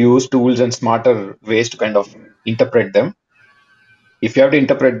 You have to use tools and smarter ways to kind of interpret them. If you have to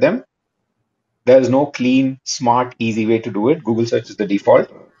interpret them, there is no clean, smart, easy way to do it. Google search is the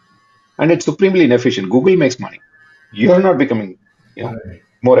default, and it's supremely inefficient. Google makes money. You're not becoming, Right.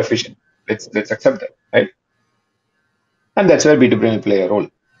 more efficient. Let's accept that, right? And that's where B2B will play a role.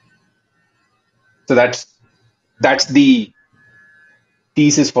 So that's the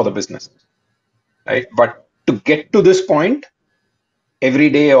thesis for the business, right? But to get to this point,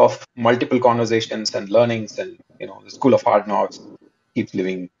 every day of multiple conversations and learnings, and the school of hard knocks keeps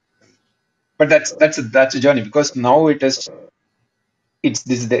living. But that's a journey, because now it's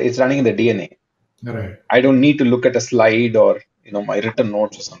running in the DNA. Right. I don't need to look at a slide or my written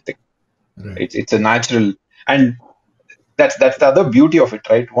notes or something. Right. It's a natural, and that's the other beauty of it,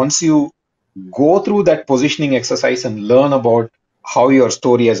 right? Once you go through that positioning exercise and learn about how your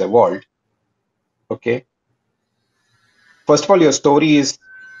story has evolved, okay. First of all, your story is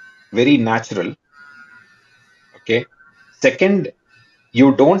very natural, okay. Second,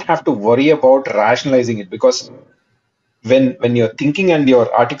 you don't have to worry about rationalizing it, because when your thinking and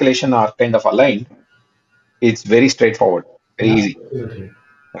your articulation are kind of aligned, it's very straightforward, very easy, Absolutely.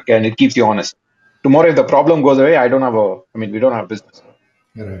 okay, and it keeps you honest. Tomorrow, if the problem goes away, we don't have business.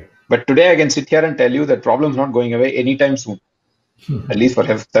 Right. But today, I can sit here and tell you that problem's not going away anytime soon, at least for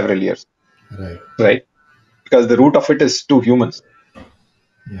several years, Right. right? Because the root of it is two humans,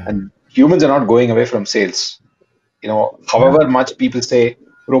 Yeah. and humans are not going away from sales. However much people say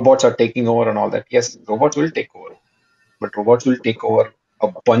robots are taking over and all that, yes, robots will take over, but robots will take over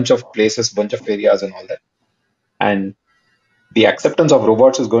a bunch of places, bunch of areas, and all that. And the acceptance of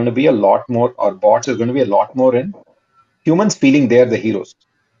robots is going to be a lot more, or bots is going to be a lot more in humans feeling they're the heroes.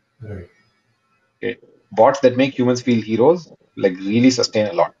 Right. Okay? Bots that make humans feel heroes like really sustain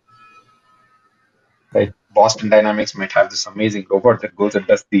a lot. Right? Boston Dynamics might have this amazing robot that goes and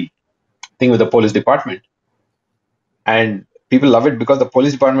does the thing with the police department, and people love it because the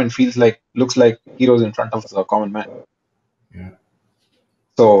police department looks like heroes in front of a common man. Yeah.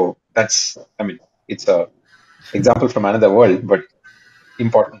 So it's a example from another world, but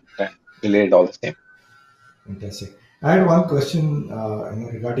important and related all the same. Fantastic. I had one question,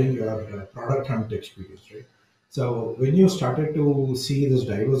 regarding your product hunt experience, right? So when you started to see this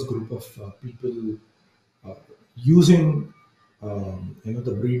diverse group of people uh, using,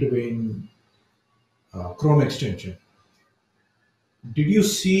 the Breedwayne Chrome extension, did you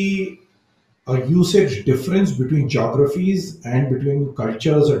see a usage difference between geographies and between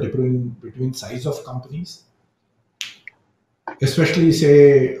cultures or between size of companies? Especially,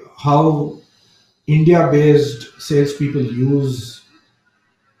 say, how India-based salespeople use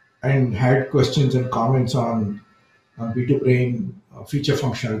and had questions and comments on B2Brain feature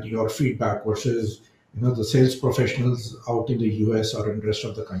functionality or feedback versus the sales professionals out in the US or in the rest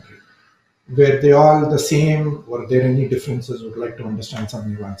of the country. Were they all the same? Were there any differences? Would like to understand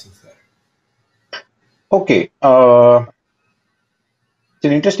some nuances there. Okay, it's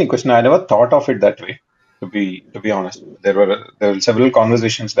an interesting question. I never thought of it that way. To be honest, there were several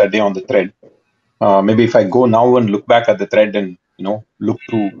conversations that day on the thread. Maybe if I go now and look back at the thread and look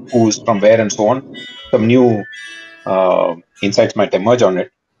through who's from where and so on, some new insights might emerge on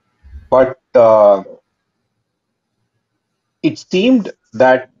it. But it seemed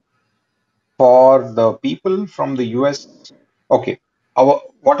that for the people from the US, okay,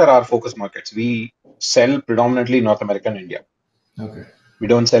 what are our focus markets? We sell predominantly North America and India. Okay. We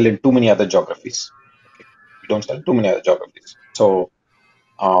don't sell in too many other geographies. Okay, we don't sell in too many other geographies. So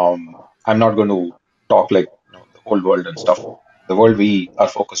I'm not going to talk like the whole world and stuff. The world we are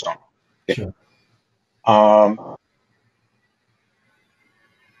focused on. Okay. Sure. Um,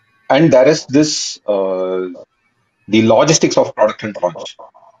 and there is this the logistics of product and launch.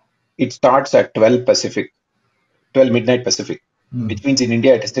 It starts at 12 Pacific, 12 midnight Pacific, Hmm. which means in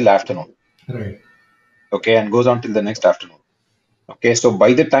India it is still afternoon. Right. Okay, and goes on till the next afternoon. Okay, so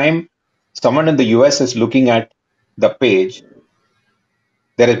by the time someone in the US is looking at the page,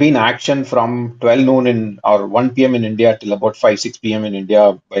 there has been action from 12 noon in or 1 p.m. in India till about 5, 6 p.m. in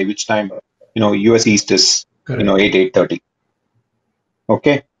India, by which time, US East is, Correct. 8, 8:30.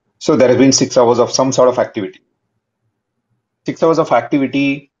 Okay. So there has been 6 hours of some sort of activity. 6 hours of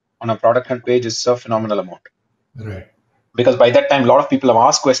activity on a product hunt page is a phenomenal amount. Right. Because by that time, a lot of people have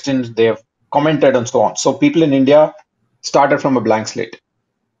asked questions, they have commented and so on. So people in India started from a blank slate,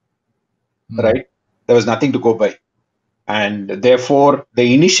 right? There was nothing to go by. And therefore,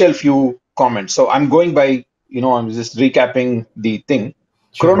 the initial few comments. So I'm going by, I'm just recapping the thing.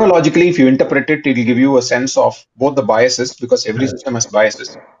 Sure. Chronologically, if you interpret it, it will give you a sense of both the biases, because every Right. system has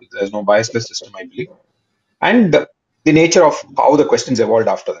biases. There's no biasless system, I believe, and the nature of how the questions evolved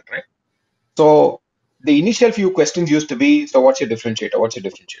after that, right? So the initial few questions used to be, so what's your differentiator? What's your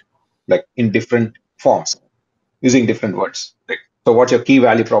differentiator? Like in different forms, using different words. Like, so what's your key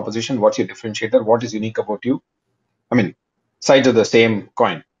value proposition? What's your differentiator? What is unique about you? I mean, sides of the same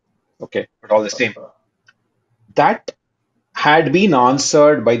coin, okay, but all the same. That had been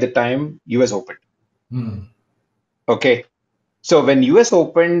answered by the time US opened. Hmm. Okay. So when US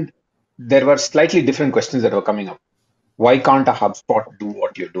opened, there were slightly different questions that were coming up. Why can't a HubSpot do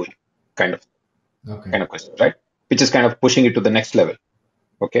what you're doing? Kind of Okay. question, right? Which is kind of pushing it to the next level.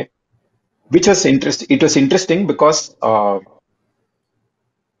 Okay. Which was interesting. It was interesting because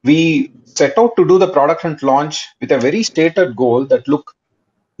we set out to do the product hunt launch with a very stated goal that, look,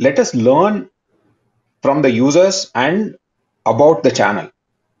 let us learn from the users and about the channel.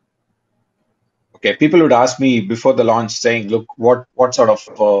 Okay, people would ask me before the launch saying, look, what sort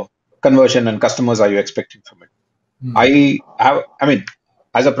of conversion and customers are you expecting from it? I mean,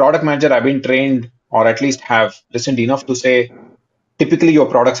 as a product manager, I've been trained, or at least have listened enough to say, typically your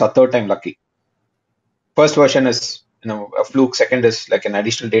products are third time lucky. First version is, a fluke. Second is like an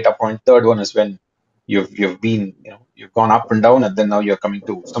additional data point. Third one is when you've been, you've gone up and down, and then now you're coming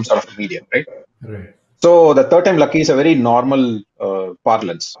to some sort of a medium, right? Right. So the third time lucky is a very normal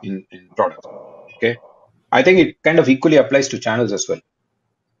parlance in products. Okay. I think it kind of equally applies to channels as well.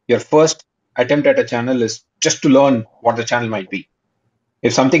 Your first attempt at a channel is just to learn what the channel might be.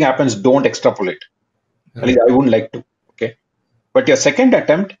 If something happens, don't extrapolate. At least Right. I wouldn't like to. Okay. But your second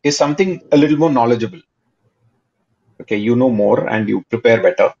attempt is something a little more knowledgeable. Okay. You know more and you prepare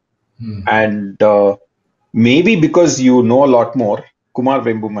better. And maybe because you know a lot more, Kumar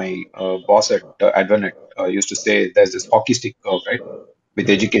Vembu, my boss at Advanet, used to say there's this hockey stick curve, right? With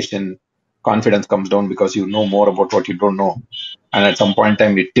Right. education, confidence comes down because you know more about what you don't know. And at some point in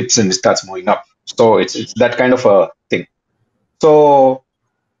time, it tips and it starts moving up. So it's that kind of a thing. So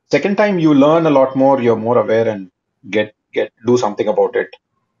second time you learn a lot more, you're more aware and get do something about it.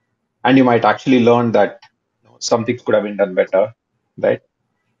 And you might actually learn that some things could have been done better, right?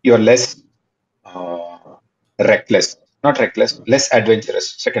 You're less uh, reckless, not reckless, less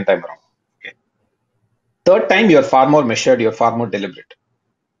adventurous second time around. Okay. Third time, you're far more measured, you're far more deliberate.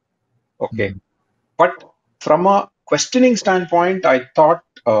 Okay. But from a questioning standpoint, I thought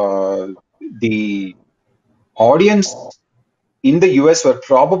the audience in the US were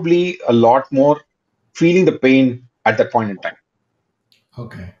probably a lot more feeling the pain at that point in time.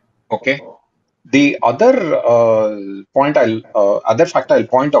 Okay. Okay. The other other factor I'll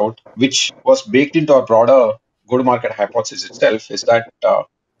point out, which was baked into our broader go-to-market hypothesis itself, is that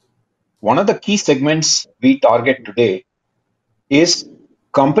one of the key segments we target today is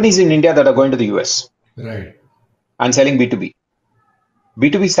companies in India that are going to the US Right. and selling B2B.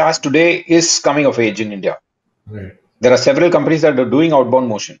 B2B SaaS today is coming of age in India. Right. There are several companies that are doing outbound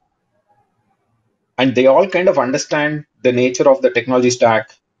motion, and they all kind of understand the nature of the technology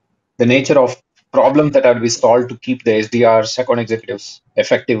stack, the nature of problems that are to be solved to keep the SDRs, account executives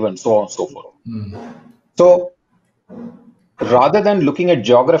effective, and so on and so forth. So rather than looking at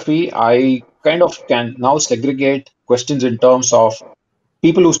geography, I kind of can now segregate questions in terms of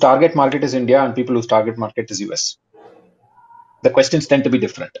people whose target market is India and people whose target market is US. The questions tend to be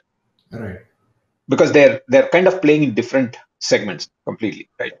different Right. because they're kind of playing in different segments completely,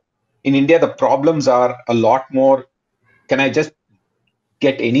 right? In India, the problems are a lot more. Can I just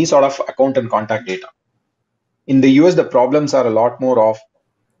get any sort of account and contact data? In the US, the problems are a lot more of,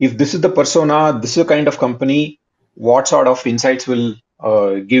 if this is the persona, this is the kind of company, what sort of insights will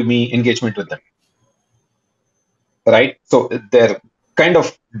give me engagement with them, right? So they're kind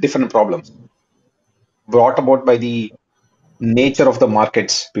of different problems brought about by the nature of the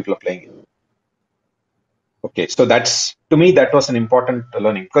markets people are playing in. Okay, so that's, to me, that was an important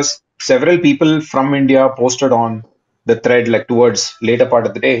learning, because several people from India posted on the thread like towards later part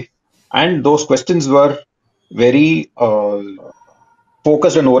of the day, and those questions were very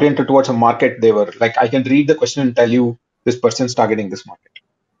focused and oriented towards a market. They were like, I can read the question and tell you this person's targeting this market.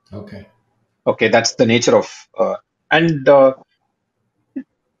 Okay. Okay, that's the nature of, and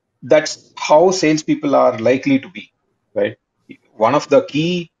that's how salespeople are likely to be, right? One of the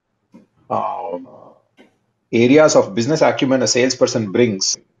key um areas of business acumen a salesperson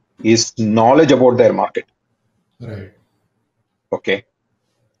brings is knowledge about their market. Right. Okay,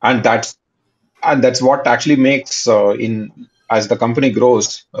 and that's what actually makes in as the company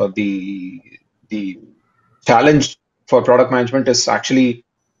grows, the challenge for product management is actually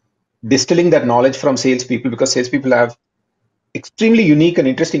distilling that knowledge from salespeople, because salespeople have extremely unique and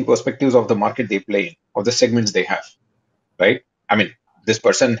interesting perspectives of the market they play in, of the segments they have, right? I mean, this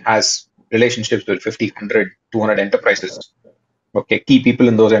person has relationships with 50, 100, 200 enterprises, okay, key people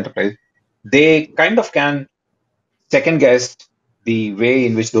in those enterprises. They kind of can second guess the way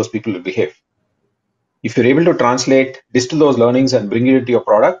in which those people will behave. If you're able to translate, distill those learnings and bring it into your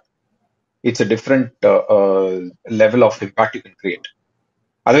product, it's a different level of impact you can create.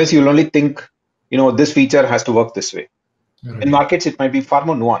 Otherwise, you'll only think, this feature has to work this way. In Right. markets, it might be far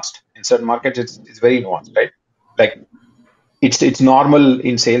more nuanced. In certain markets, it's very nuanced, right? Like it's normal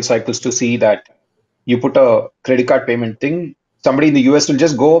in sales cycles to see that you put a credit card payment thing, somebody in the US will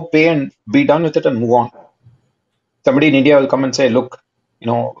just go pay and be done with it and move on. Somebody in India will come and say, look,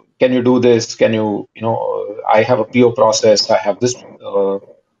 can you do this? Can you, I have a PO process. I have this,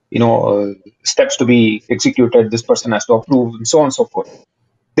 steps to be executed. This person has to approve, and so on and so forth.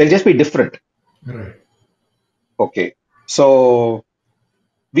 They'll just be different. Right. Okay. So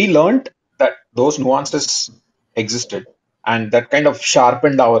we learned that those nuances existed, and that kind of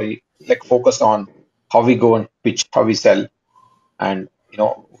sharpened our like focus on how we go and pitch, how we sell, and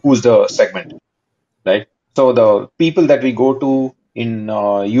who's the segment, right? So the people that we go to in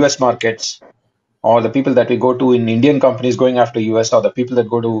US markets, or the people that we go to in Indian companies going after US, or the people that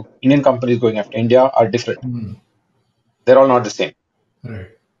go to Indian companies going after India are different. Mm. They're all not the same, Right.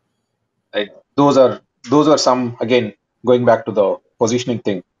 right? Those are some, again, going back to the positioning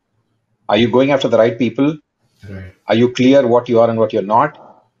thing. Are you going after the right people? Right. Are you clear what you are and what you're not?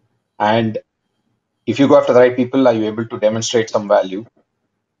 And if you go after the right people, are you able to demonstrate some value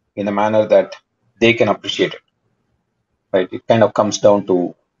in a manner that they can appreciate it? Right? It kind of comes down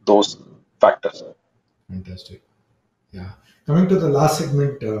to those factors. Fantastic. Yeah. Coming to the last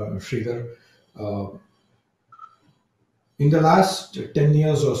segment, Sridhar, uh, in the last 10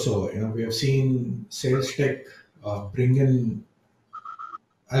 years or so, we have seen sales tech bring in,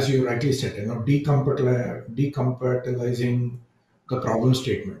 as you rightly said, decompartmentalizing the problem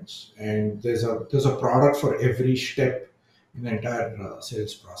statements, and there's a product for every step in the entire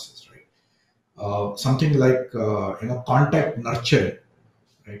sales process, right? Something like contact nurture,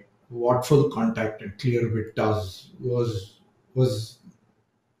 right? What full contact and clear bit does was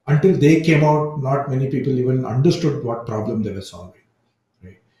until they came out, not many people even understood what problem they were solving,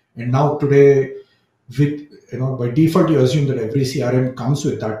 right? And now today, with by default, you assume that every CRM comes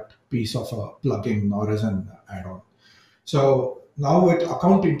with that piece of a plugin or as an add-on. So now with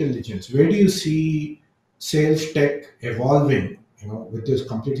account intelligence, where do you see sales tech evolving? With this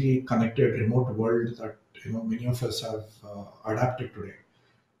completely connected remote world that many of us have adapted today.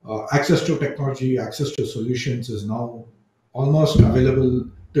 Access to technology, access to solutions is now almost available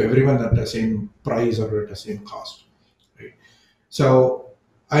to everyone at the same price or at the same cost. Right? So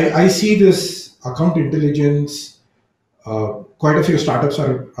I see this account intelligence. Quite a few startups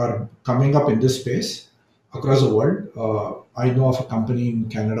are coming up in this space across the world. I know of a company in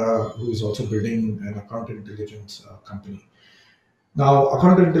Canada who is also building an account intelligence company. Now,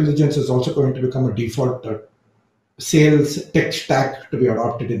 account intelligence is also going to become a default sales tech stack to be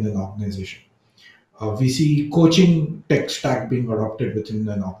adopted in an organization. We see coaching tech stack being adopted within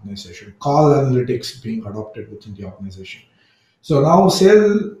an organization, call analytics being adopted within the organization. So now,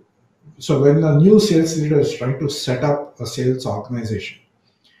 so when a new sales leader is trying to set up a sales organization,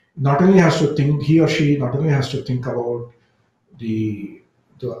 not only has to think he or she not only has to think about the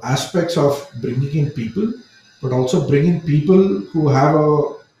the aspects of bringing in people, but also bringing people who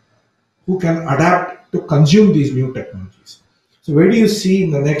can adapt to consume these new technologies. So where do you see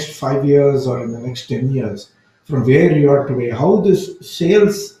in the next 5 years or in the next 10 years, from where you are today, how this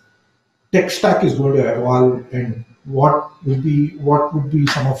sales tech stack is going to evolve, and what would be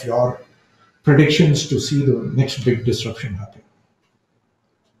some of your predictions to see the next big disruption happen?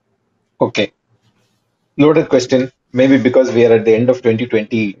 Okay, loaded question. Maybe because we are at the end of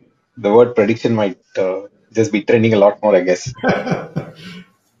 2020, the word prediction might just be trending a lot more, I guess.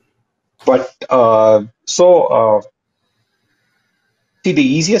 But see, the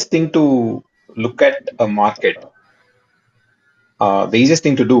easiest thing to look at a market, the easiest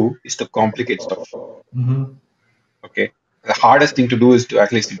thing to do is to complicate stuff. Hmm. Okay, the hardest thing to do is to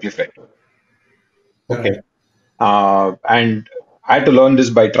actually simplify it. Okay, Right. and I had to learn this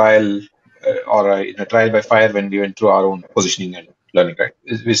by trial, or in a trial by fire when we went through our own positioning and learning. Right,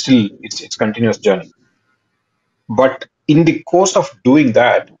 we still it's continuous journey. But in the course of doing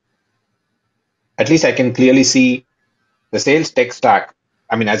that, at least I can clearly see the sales tech stack.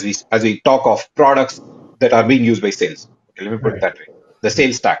 I mean, as we talk of products that are being used by sales. Okay, let me put it Right. that way. The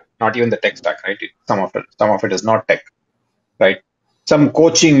sales stack, not even the tech stack, right? Some of it is not tech, right? Some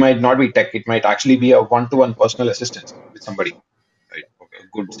coaching might not be tech. It might actually be a one-to-one personal assistance with somebody, right? Okay, a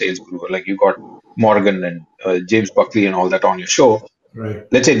good sales guru, like you got Morgan and James Buckley and all that on your show. Right.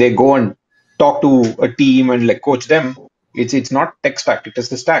 Let's say they go and talk to a team and like coach them. It's not tech stack. It is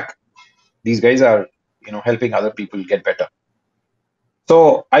the stack. These guys are helping other people get better.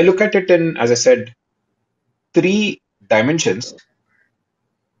 So I look at it in, as I said, three dimensions,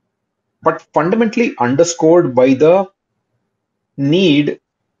 but fundamentally underscored by the need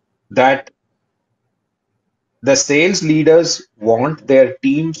that the sales leaders want their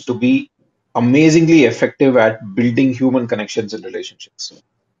teams to be amazingly effective at building human connections and relationships.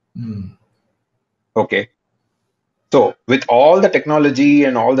 Mm. Okay. So with all the technology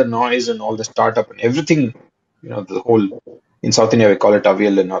and all the noise and all the startup and everything, the whole in South India we call it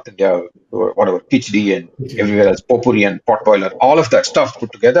avial, in North India or whatever, khichdi, and everywhere Yeah. else potpourri and potboiler, all of that stuff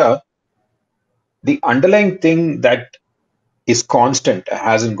put together, the underlying thing that is constant,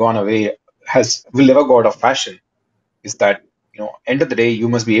 hasn't gone away, has will never go out of fashion, is that end of the day you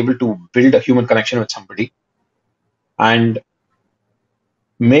must be able to build a human connection with somebody and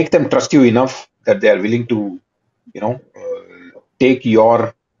make them trust you enough that they are willing to take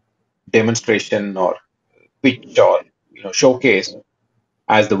your demonstration or pitch or showcase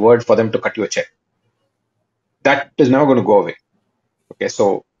as the word for them to cut you a check. That is never going to go away. Okay,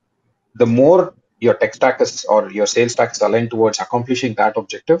 so the more your tech stack is or your sales stack is aligned towards accomplishing that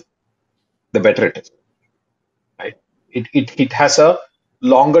objective, the better it is. Right? It has a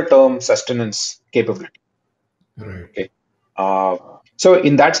longer term sustenance capability. Right. Okay. Uh, so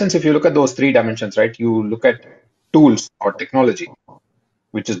in that sense, if you look at those three dimensions, right, you look at tools or technology,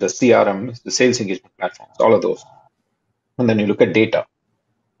 which is the CRM, the sales engagement platforms, all of those, and then you look at data.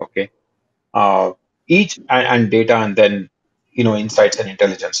 Okay. Each and data, and then insights and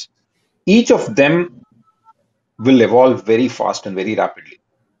intelligence. Each of them will evolve very fast and very rapidly.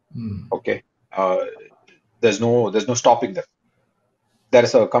 Mm. Okay. Uh, there's no stopping them. There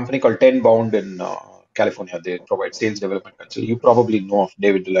is a company called Ten Bound in California. They provide sales development counsel. You probably know of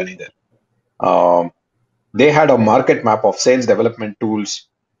David Delaney there. Um, they had a market map of sales development tools,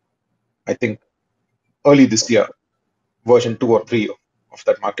 I think early this year, version 2 or 3 of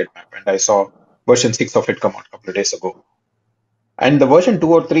that market map. And I saw version 6 of it come out a couple of days ago. And the version 2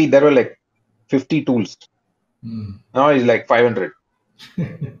 or 3, there were like 50 tools. Mm. Now it's like 500.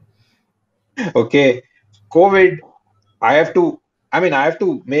 Okay. COVID, I have to, I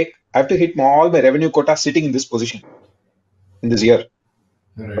have to hit all my revenue quota sitting in this position in this year.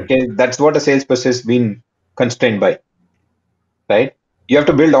 Right. Okay. That's what a salesperson has been constrained by, right? You have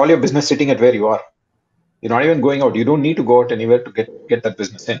to build all your business sitting at where you are. You're not even going out. You don't need to go out anywhere to get that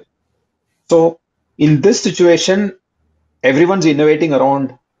business in. So in this situation, everyone's innovating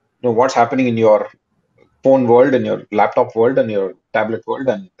around what's happening in your phone world and your laptop world and your tablet world,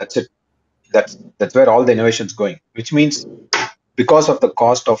 and that's it. That's where all the innovation is going. Which means because of the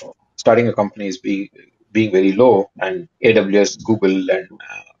cost of starting a company is being very low, and AWS, Google, and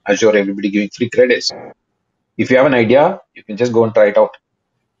Azure, everybody giving free credits. If you have an idea, you can just go and try it out,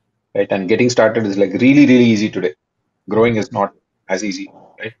 right? And getting started is like really, really easy today. Growing is not as easy,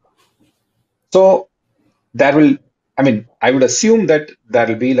 right? So there will, I would assume that there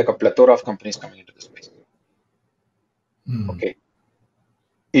will be like a plethora of companies coming into this space. Mm. Okay,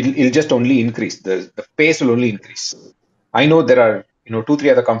 it'll just only increase. The pace will only increase. I know there are 2, 3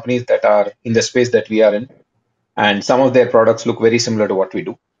 other companies that are in the space that we are in, and some of their products look very similar to what we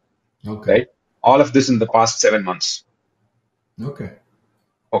do, Okay. right? All of this in the past 7 months. Okay.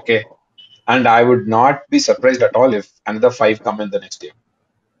 Okay, and I would not be surprised at all if another 5 come in the next year,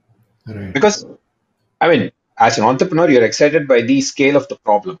 Right. because as an entrepreneur, you're excited by the scale of the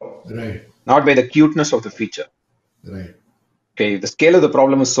problem, Right. not by the cuteness of the feature. Right. Okay, if the scale of the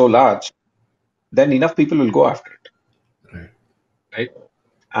problem is so large, then enough people will go after it, Right. right?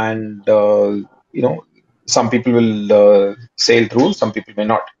 And some people will sail through, some people may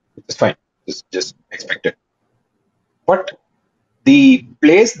not, which is fine. Just expect it. But the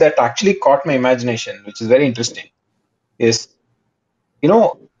place that actually caught my imagination, which is very interesting, is you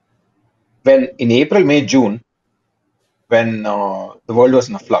know when in April, May, June, when the world was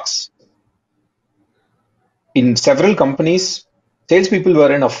in a flux, in several companies, salespeople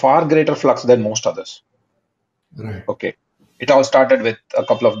were in a far greater flux than most others. Right. Okay. It all started with a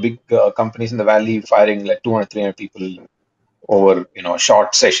couple of big companies in the valley firing like 200, 300 people over,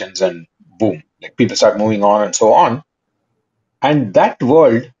 short sessions, and boom. like people start moving on and so on. And that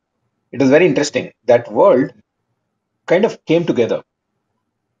world, it is very interesting. That world kind of came together.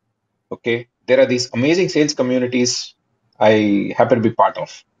 Okay, there are these amazing sales communities I happen to be part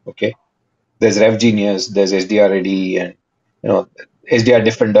of. Okay, there's Rev Genius, there's SDR Ready, and SDR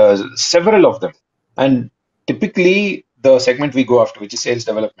Defenders, several of them. And typically, the segment we go after, which is sales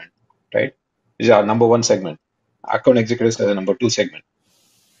development, right, is our number one segment. Account executives are the number two segment.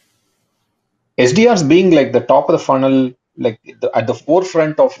 SDRs being like the top of the funnel, like at the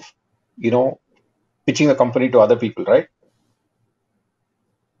forefront of, pitching the company to other people, right?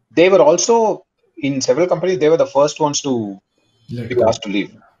 They were also in several companies, they were the first ones to Let be go. asked to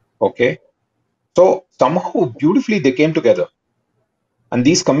leave. Okay. So somehow beautifully they came together. And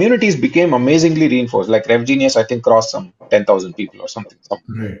these communities became amazingly reinforced. Like Rev Genius, I think crossed some 10,000 people or something, some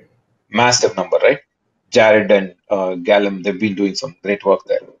Right. massive number, right? Jared and Gallum, they've been doing some great work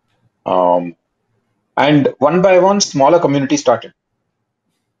there. And one by one, smaller communities started.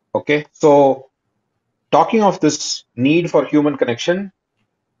 Okay. So talking of this need for human connection,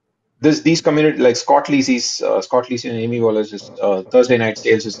 these community like Scott Lacey and Amy Wallace's Thursday Night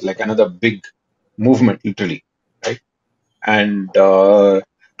Sales is like another big movement, literally, right? And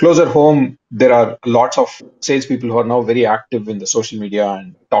closer home, there are lots of salespeople who are now very active in the social media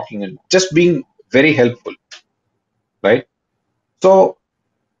and talking and just being very helpful, right? So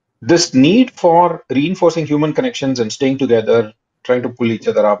this need for reinforcing human connections and staying together, trying to pull each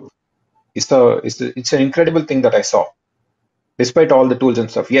other up, it's an incredible thing that I saw. Despite all the tools and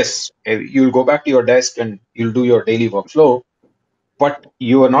stuff, yes, you'll go back to your desk and you'll do your daily workflow, but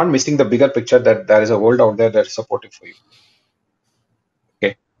you are not missing the bigger picture that there is a world out there that's supportive for you.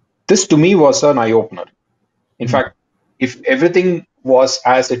 Okay, this to me was an eye opener. In fact, if everything was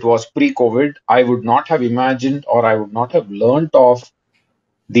as it was pre-COVID, I would not have imagined or I would not have learned of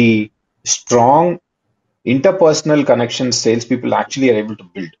the strong interpersonal connections salespeople actually are able to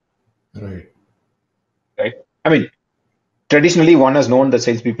build. Right. Right? I mean, traditionally one has known that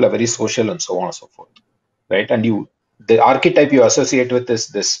salespeople are very social and so on and so forth. Right? And the archetype you associate with is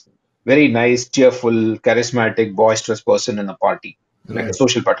this very nice, cheerful, charismatic, boisterous person in a party, like a Right.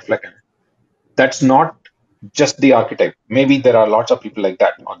 social butterfly kind. That's not just the archetype. Maybe there are lots of people like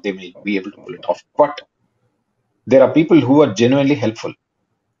that, or they may be able to pull it off. But there are people who are genuinely helpful.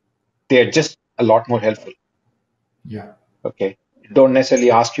 They are just a lot more helpful. Yeah. Okay, don't necessarily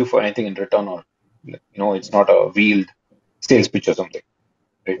ask you for anything in return, or it's not a wheeled sales pitch or something.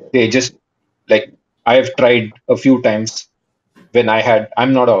 Right? They just like I have tried a few times when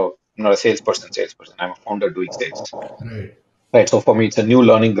I'm not a salesperson. I'm a founder doing sales. Right. Right. So for me, it's a new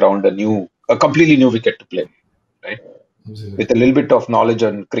learning ground, a completely new wicket to play. Right. With a Absolutely. little bit of knowledge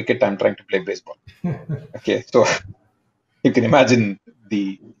on cricket, I'm trying to play baseball. Okay. So you can imagine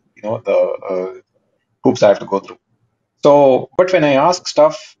the hoops I have to go through. So, but when I ask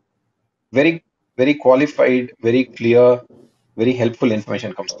stuff, very, very qualified, very clear, very helpful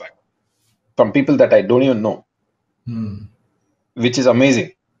information comes back from people that I don't even know, Hmm. which is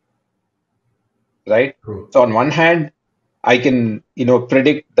amazing, right? True. So on one hand, I can,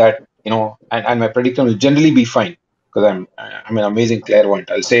 predict that, and my prediction will generally be fine because I'm an amazing clairvoyant.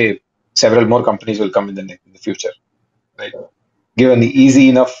 I'll say several more companies will come in the future, right? Given the easy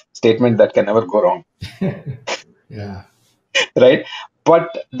enough statement that can never go wrong, Yeah. right?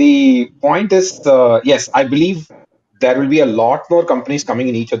 But the point is, yes, I believe there will be a lot more companies coming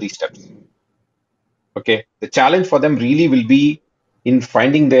in each of these steps. Okay, the challenge for them really will be in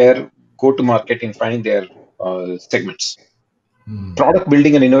finding their go-to-market, in finding their segments. Hmm. Product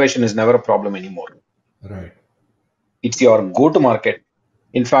building and innovation is never a problem anymore. Right. It's your go-to-market.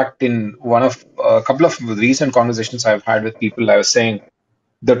 In fact, in one of a couple of recent conversations I've had with people, I was saying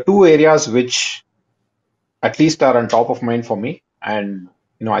the two areas which at least are on top of mind for me, and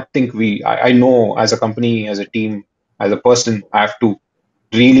I think I know as a company, as a team, as a person, I have to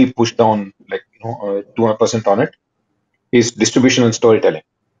really push down like 200% on it is distribution and storytelling.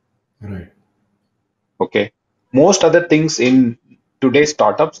 Right. Okay, most other things in today's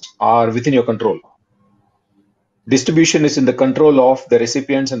startups are within your control. Distribution is in the control of the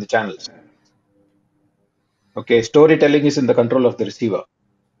recipients and the channels. Okay, storytelling is in the control of the receiver.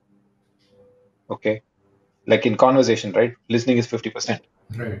 Okay, like in conversation, right? Listening is 50%.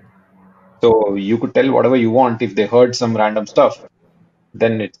 Right. So you could tell whatever you want. If they heard some random stuff,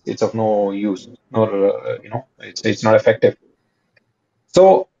 then it's of no use, nor it's not effective.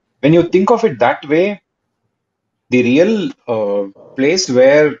 So when you think of it that way, the real place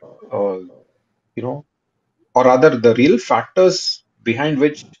where you know, or rather, the real factors behind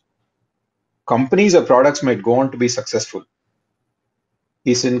which companies or products might go on to be successful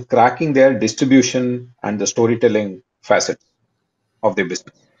is in cracking their distribution and the storytelling facets of their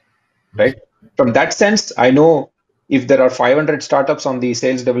business, right? From that sense, I know if there are 500 startups on the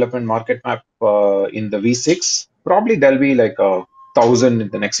sales development market map in the V6, probably there'll be like 1,000 in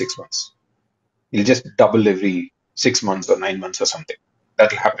the next 6 months. It'll just double every 6 months or 9 months or something.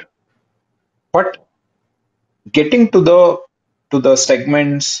 That'll happen. But getting to the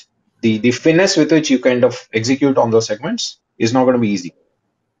segments, the finesse with which you kind of execute on those segments is not going to be easy.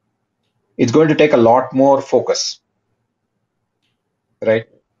 It's going to take a lot more focus, right?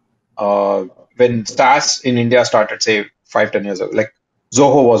 Uh, when SaaS in India started, say 5, 10 years ago, like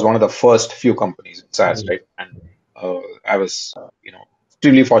Zoho was one of the first few companies in SaaS, right? And I was,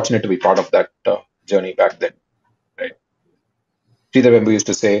 extremely fortunate to be part of that journey back then, right? Sridhar Ranganathan used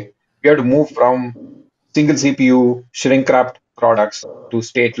to say, we have to move from single CPU shrink wrapped products to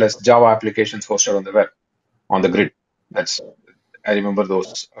stateless Java applications hosted on the web, on the grid. That's I remember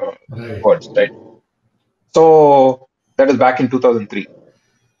those Right. words, right? So that is back in 2003.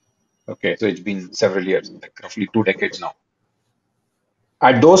 Okay, so it's been several years, like roughly 2 decades now.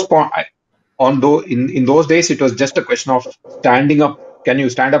 At those point, on though in those days, it was just a question of standing up. Can you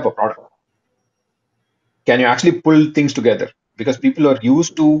stand up a product? Can you actually pull things together? Because people are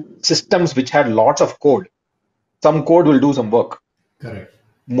used to systems which had lots of code. Some code will do some work. Correct.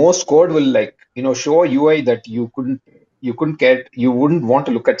 Most code will show a UI that you couldn't get, you wouldn't want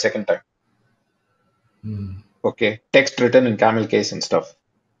to look at second time. Okay, text written in camel case and stuff.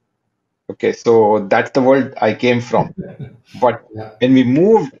 Okay, so that's the world I came from. But Yeah. when we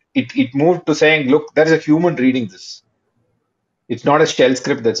moved, it moved to saying, look, there is a human reading this. It's not a shell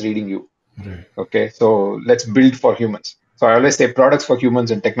script that's reading you. Right. Okay, so let's build for humans. So I always say products for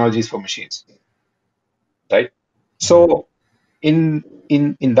humans and technologies for machines, right? Right. So in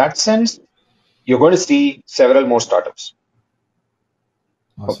that sense, you're going to see several more startups.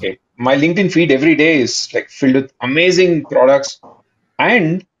 Awesome. Okay, my LinkedIn feed every day is like filled with amazing products,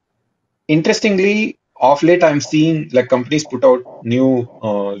 and interestingly, of late I'm seeing like companies put out new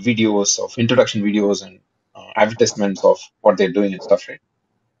videos of introduction videos and advertisements of what they're doing and stuff, right?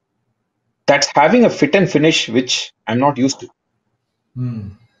 That's having a fit and finish which I'm not used to, Hmm.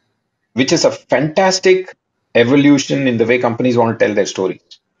 which is a fantastic evolution in the way companies want to tell their stories.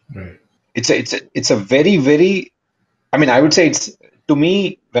 Right. It's a very, very, I mean, I would say it's, to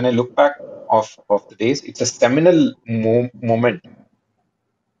me, when I look back of the days, it's a seminal moment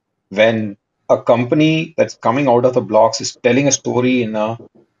when a company that's coming out of the blocks is telling a story in a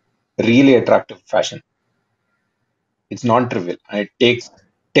really attractive fashion. It's non-trivial, and it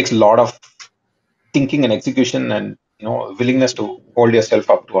takes a lot of thinking and execution, and willingness to hold yourself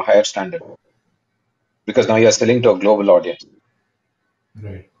up to a higher standard, because now you're selling to a global audience,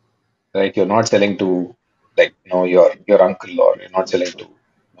 Right. right? You're not selling to, like, your uncle, or you're not selling to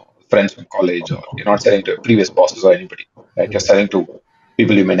friends from college, or you're not selling to previous bosses or anybody, right? You're Right. selling to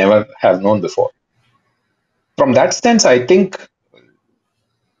people you may never have known before. From that sense, I think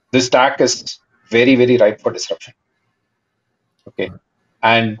this stack is very, very ripe for disruption. Okay.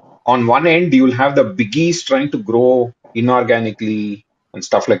 And on one end, you'll have the biggies trying to grow inorganically and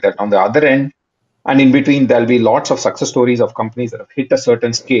stuff like that. On the other end, and in between, there'll be lots of success stories of companies that have hit a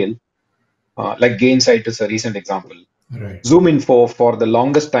certain scale. Like Gainsight is a recent example. Right. Zoom Info for the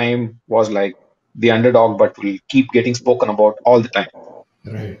longest time was like the underdog, but will keep getting spoken about all the time.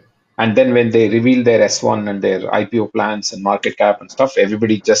 Right. And then when they revealed their S1 and their IPO plans and market cap and stuff,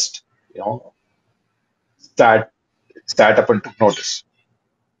 everybody just sat sat up and took notice,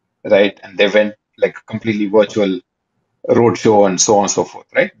 right? And they went like completely virtual roadshow and so on and so forth,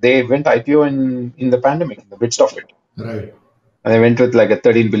 right? They went IPO in the pandemic, in the midst of it, Right. and they went with like a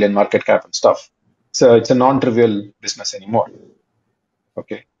 13 billion market cap and stuff. So it's a non-trivial business anymore.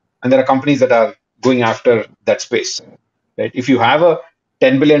 Okay, and there are companies that are going after that space, right? If you have a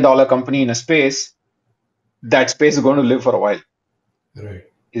 $10 billion company in a space, that space is going to live for a while. Right.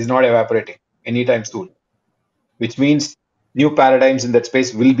 It's not evaporating anytime soon, which means new paradigms in that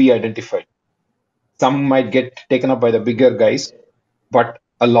space will be identified. Some might get taken up by the bigger guys, but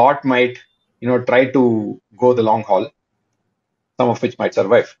a lot might, try to go the long haul, some of which might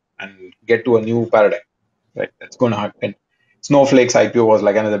survive and get to a new paradigm, right? That's going to happen. Snowflake's IPO was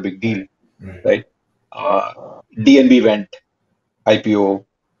like another big deal, Right. right? Uh, DNB went IPO,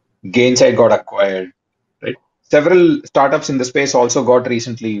 Gainsight got acquired, right? Several startups in the space also got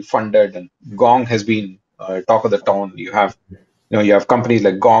recently funded, and Gong has been talk of the town. You have companies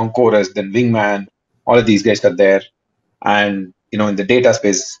like Gong, Chorus, then Wingman. All of these guys are there, and in the data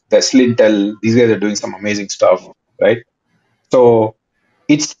space, there's Slintel. These guys are doing some amazing stuff, right? So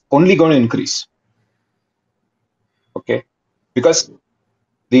it's only going to increase, okay? Because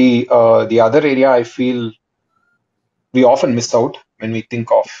The other area I feel we often miss out when we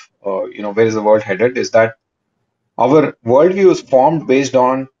think of where is the world headed is that our worldview is formed based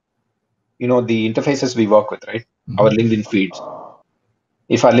on the interfaces we work with, right? Our Mhm. LinkedIn feeds.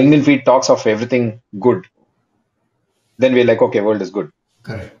 If our LinkedIn feed talks of everything good, then we're like, okay, world is good.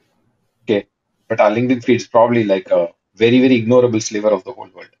 Correct. Okay. But our LinkedIn feed is probably like a very, very ignorable sliver of the whole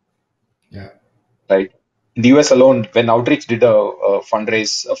world, Yeah. right? In the US alone, when Outreach did a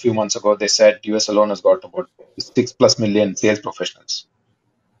fundraise a few months ago, they said US alone has got about 6+ million sales professionals.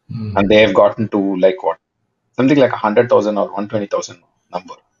 And Mm. they have gotten to like what? Something like 100,000 or 120,000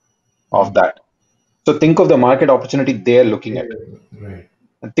 number of Mm. that. So think of the market opportunity they're looking at Yeah, right.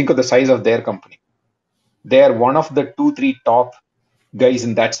 and think of the size of their company. They are one of the two, three top guys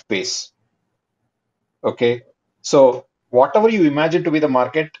in that space. Okay. So whatever you imagine to be the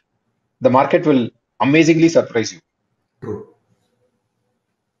market will amazingly surprise you, True.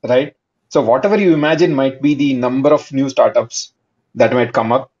 right? So whatever you imagine might be the number of new startups that might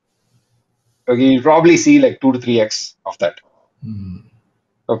come up. Okay, you'll probably see like 2 to 3x of that. Mm.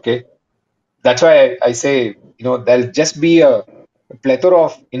 Okay. That's why I say, there'll just be a plethora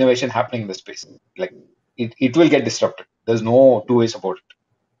of innovation happening in the space. Like it will get disrupted. There's no two ways about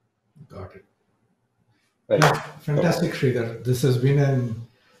Got it. it, right? So Fantastic, Sridhar. This has been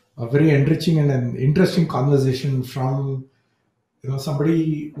a very enriching and an interesting conversation from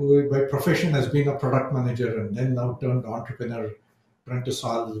somebody who by profession has been a product manager and then now turned entrepreneur, trying to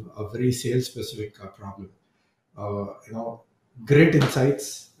solve a very sales specific problem. You know, great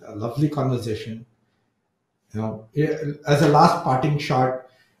insights, a lovely conversation. As a last parting shot,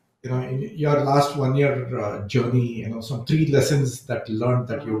 in your last 1 year journey, some three lessons that you learned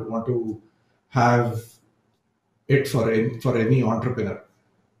that you want to have it for any entrepreneur.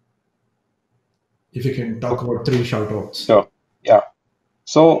 If you can talk about three shout outs. sure. Yeah.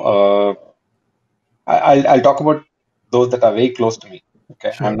 So I'll talk about those that are very close to me. Okay.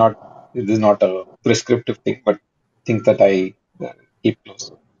 I'm Sure. not, this is not a prescriptive thing, but things that I keep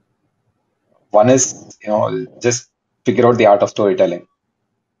close. One is, just figure out the art of storytelling.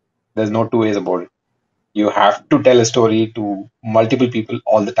 There's no two ways about it. You have to tell a story to multiple people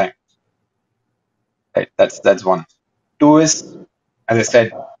all the time. Right? That's one. Two is, as I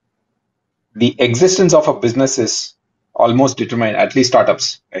said, the existence of a business is almost determined, at least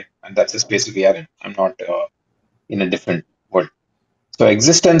startups, right? And that's the space we are in. I'm not in a different world. So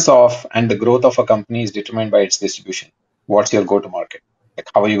existence of and the growth of a company is determined by its distribution. What's your go-to market? Like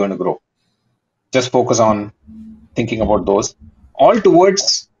how are you going to grow? Just focus on thinking about those. All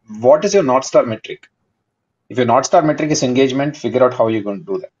towards what is your North Star metric? If your North Star metric is engagement, figure out how you're going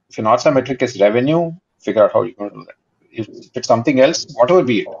to do that. If your North Star metric is revenue, figure out how you're going to do that. If it's something else, whatever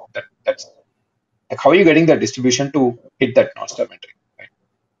be it, that's like how are you getting the distribution to hit that North Star metric? Right?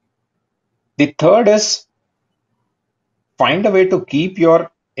 The third is find a way to keep your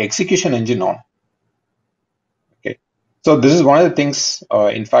execution engine on. Okay. So this is one of the things,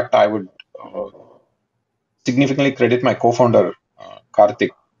 in fact, I would uh, significantly credit my co-founder, Karthik,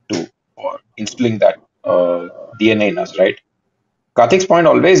 to for instilling that DNA in us, right? Karthik's point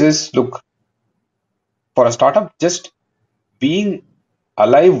always is, look, for a startup, just being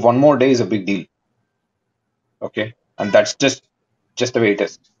alive one more day is a big deal. Okay. And that's just the way it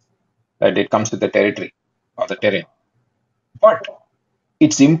is. That it comes with the territory or the terrain. But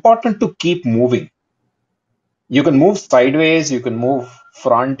it's important to keep moving. You can move sideways, you can move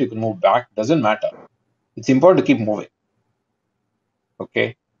front, you can move back, doesn't matter. It's important to keep moving.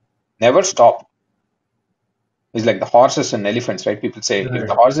 Okay. Never stop. It's like the horses and elephants, right? People say if the Right.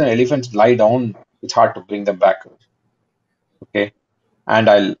 horses and elephants lie down, it's hard to bring them back. Okay. And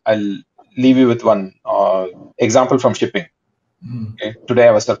I'll leave you with one example from shipping. Mm. Okay. Today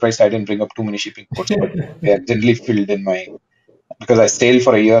I was surprised I didn't bring up too many shipping quotes, but they are generally filled in my because I sailed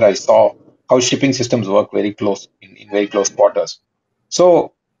for a year. I saw how shipping systems work very close in very close quarters.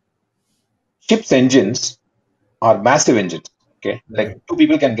 So ships engines are massive engines. Okay. Like Right. two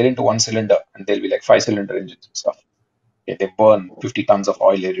people can get into one cylinder and they'll be like 5 cylinder engines and stuff. Okay. They burn 50 tons of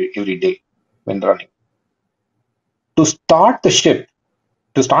oil every day when running. To start the ship,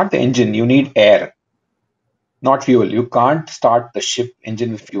 to start the engine, you need air, not fuel. You can't start the ship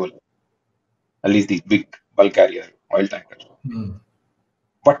engine with fuel, at least these big bulk carrier oil tankers. Mm.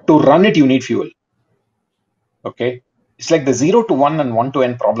 But to run it, you need fuel. Okay. It's like the 0 to 1 and 1 to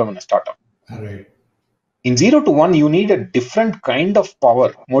n problem in a startup. Right. In 0 to 1, you need a different kind of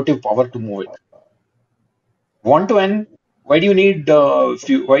power, motive power to move it. 1 to n, why do you need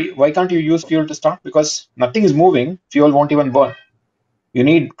fuel? Why can't you use fuel to start? Because nothing is moving, fuel won't even burn. You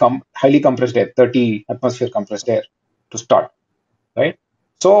need highly compressed air, 30 atmosphere compressed air to start, right?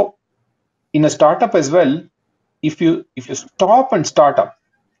 So in a startup as well, if you stop and start up,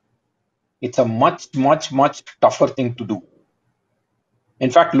 it's a much tougher thing to do.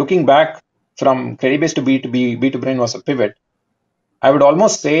 In fact, looking back from Credibase to B2B, B2Brain was a pivot. I would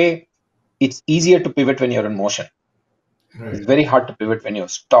almost say it's easier to pivot when you're in motion. It's Right. very hard to pivot when you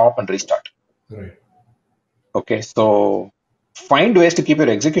stop and restart. Right. Okay, so find ways to keep your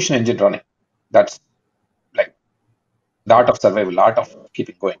execution engine running. That's like the art of survival, art of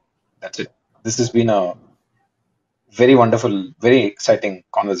keeping going. That's it. This has been a very wonderful, very exciting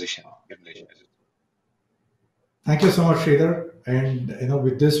conversation. Thank you so much, Sridhar. And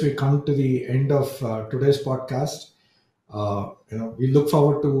with this, we come to the end of today's podcast. We look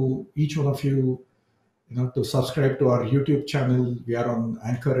forward to each one of you, to subscribe to our YouTube channel. We are on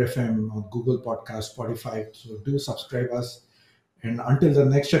Anchor FM, on Google Podcast, Spotify. So do subscribe us. And until the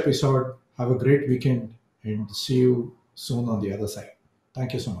next episode, have a great weekend and see you soon on the other side.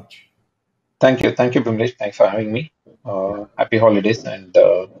 Thank you so much. Thank you, Bimlesh. Thanks for having me. Happy holidays and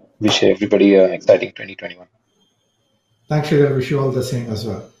wish everybody an exciting 2021. Thanks, Sridhar. Wish you all the same as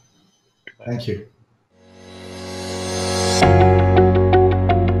well. Bye. Thank you.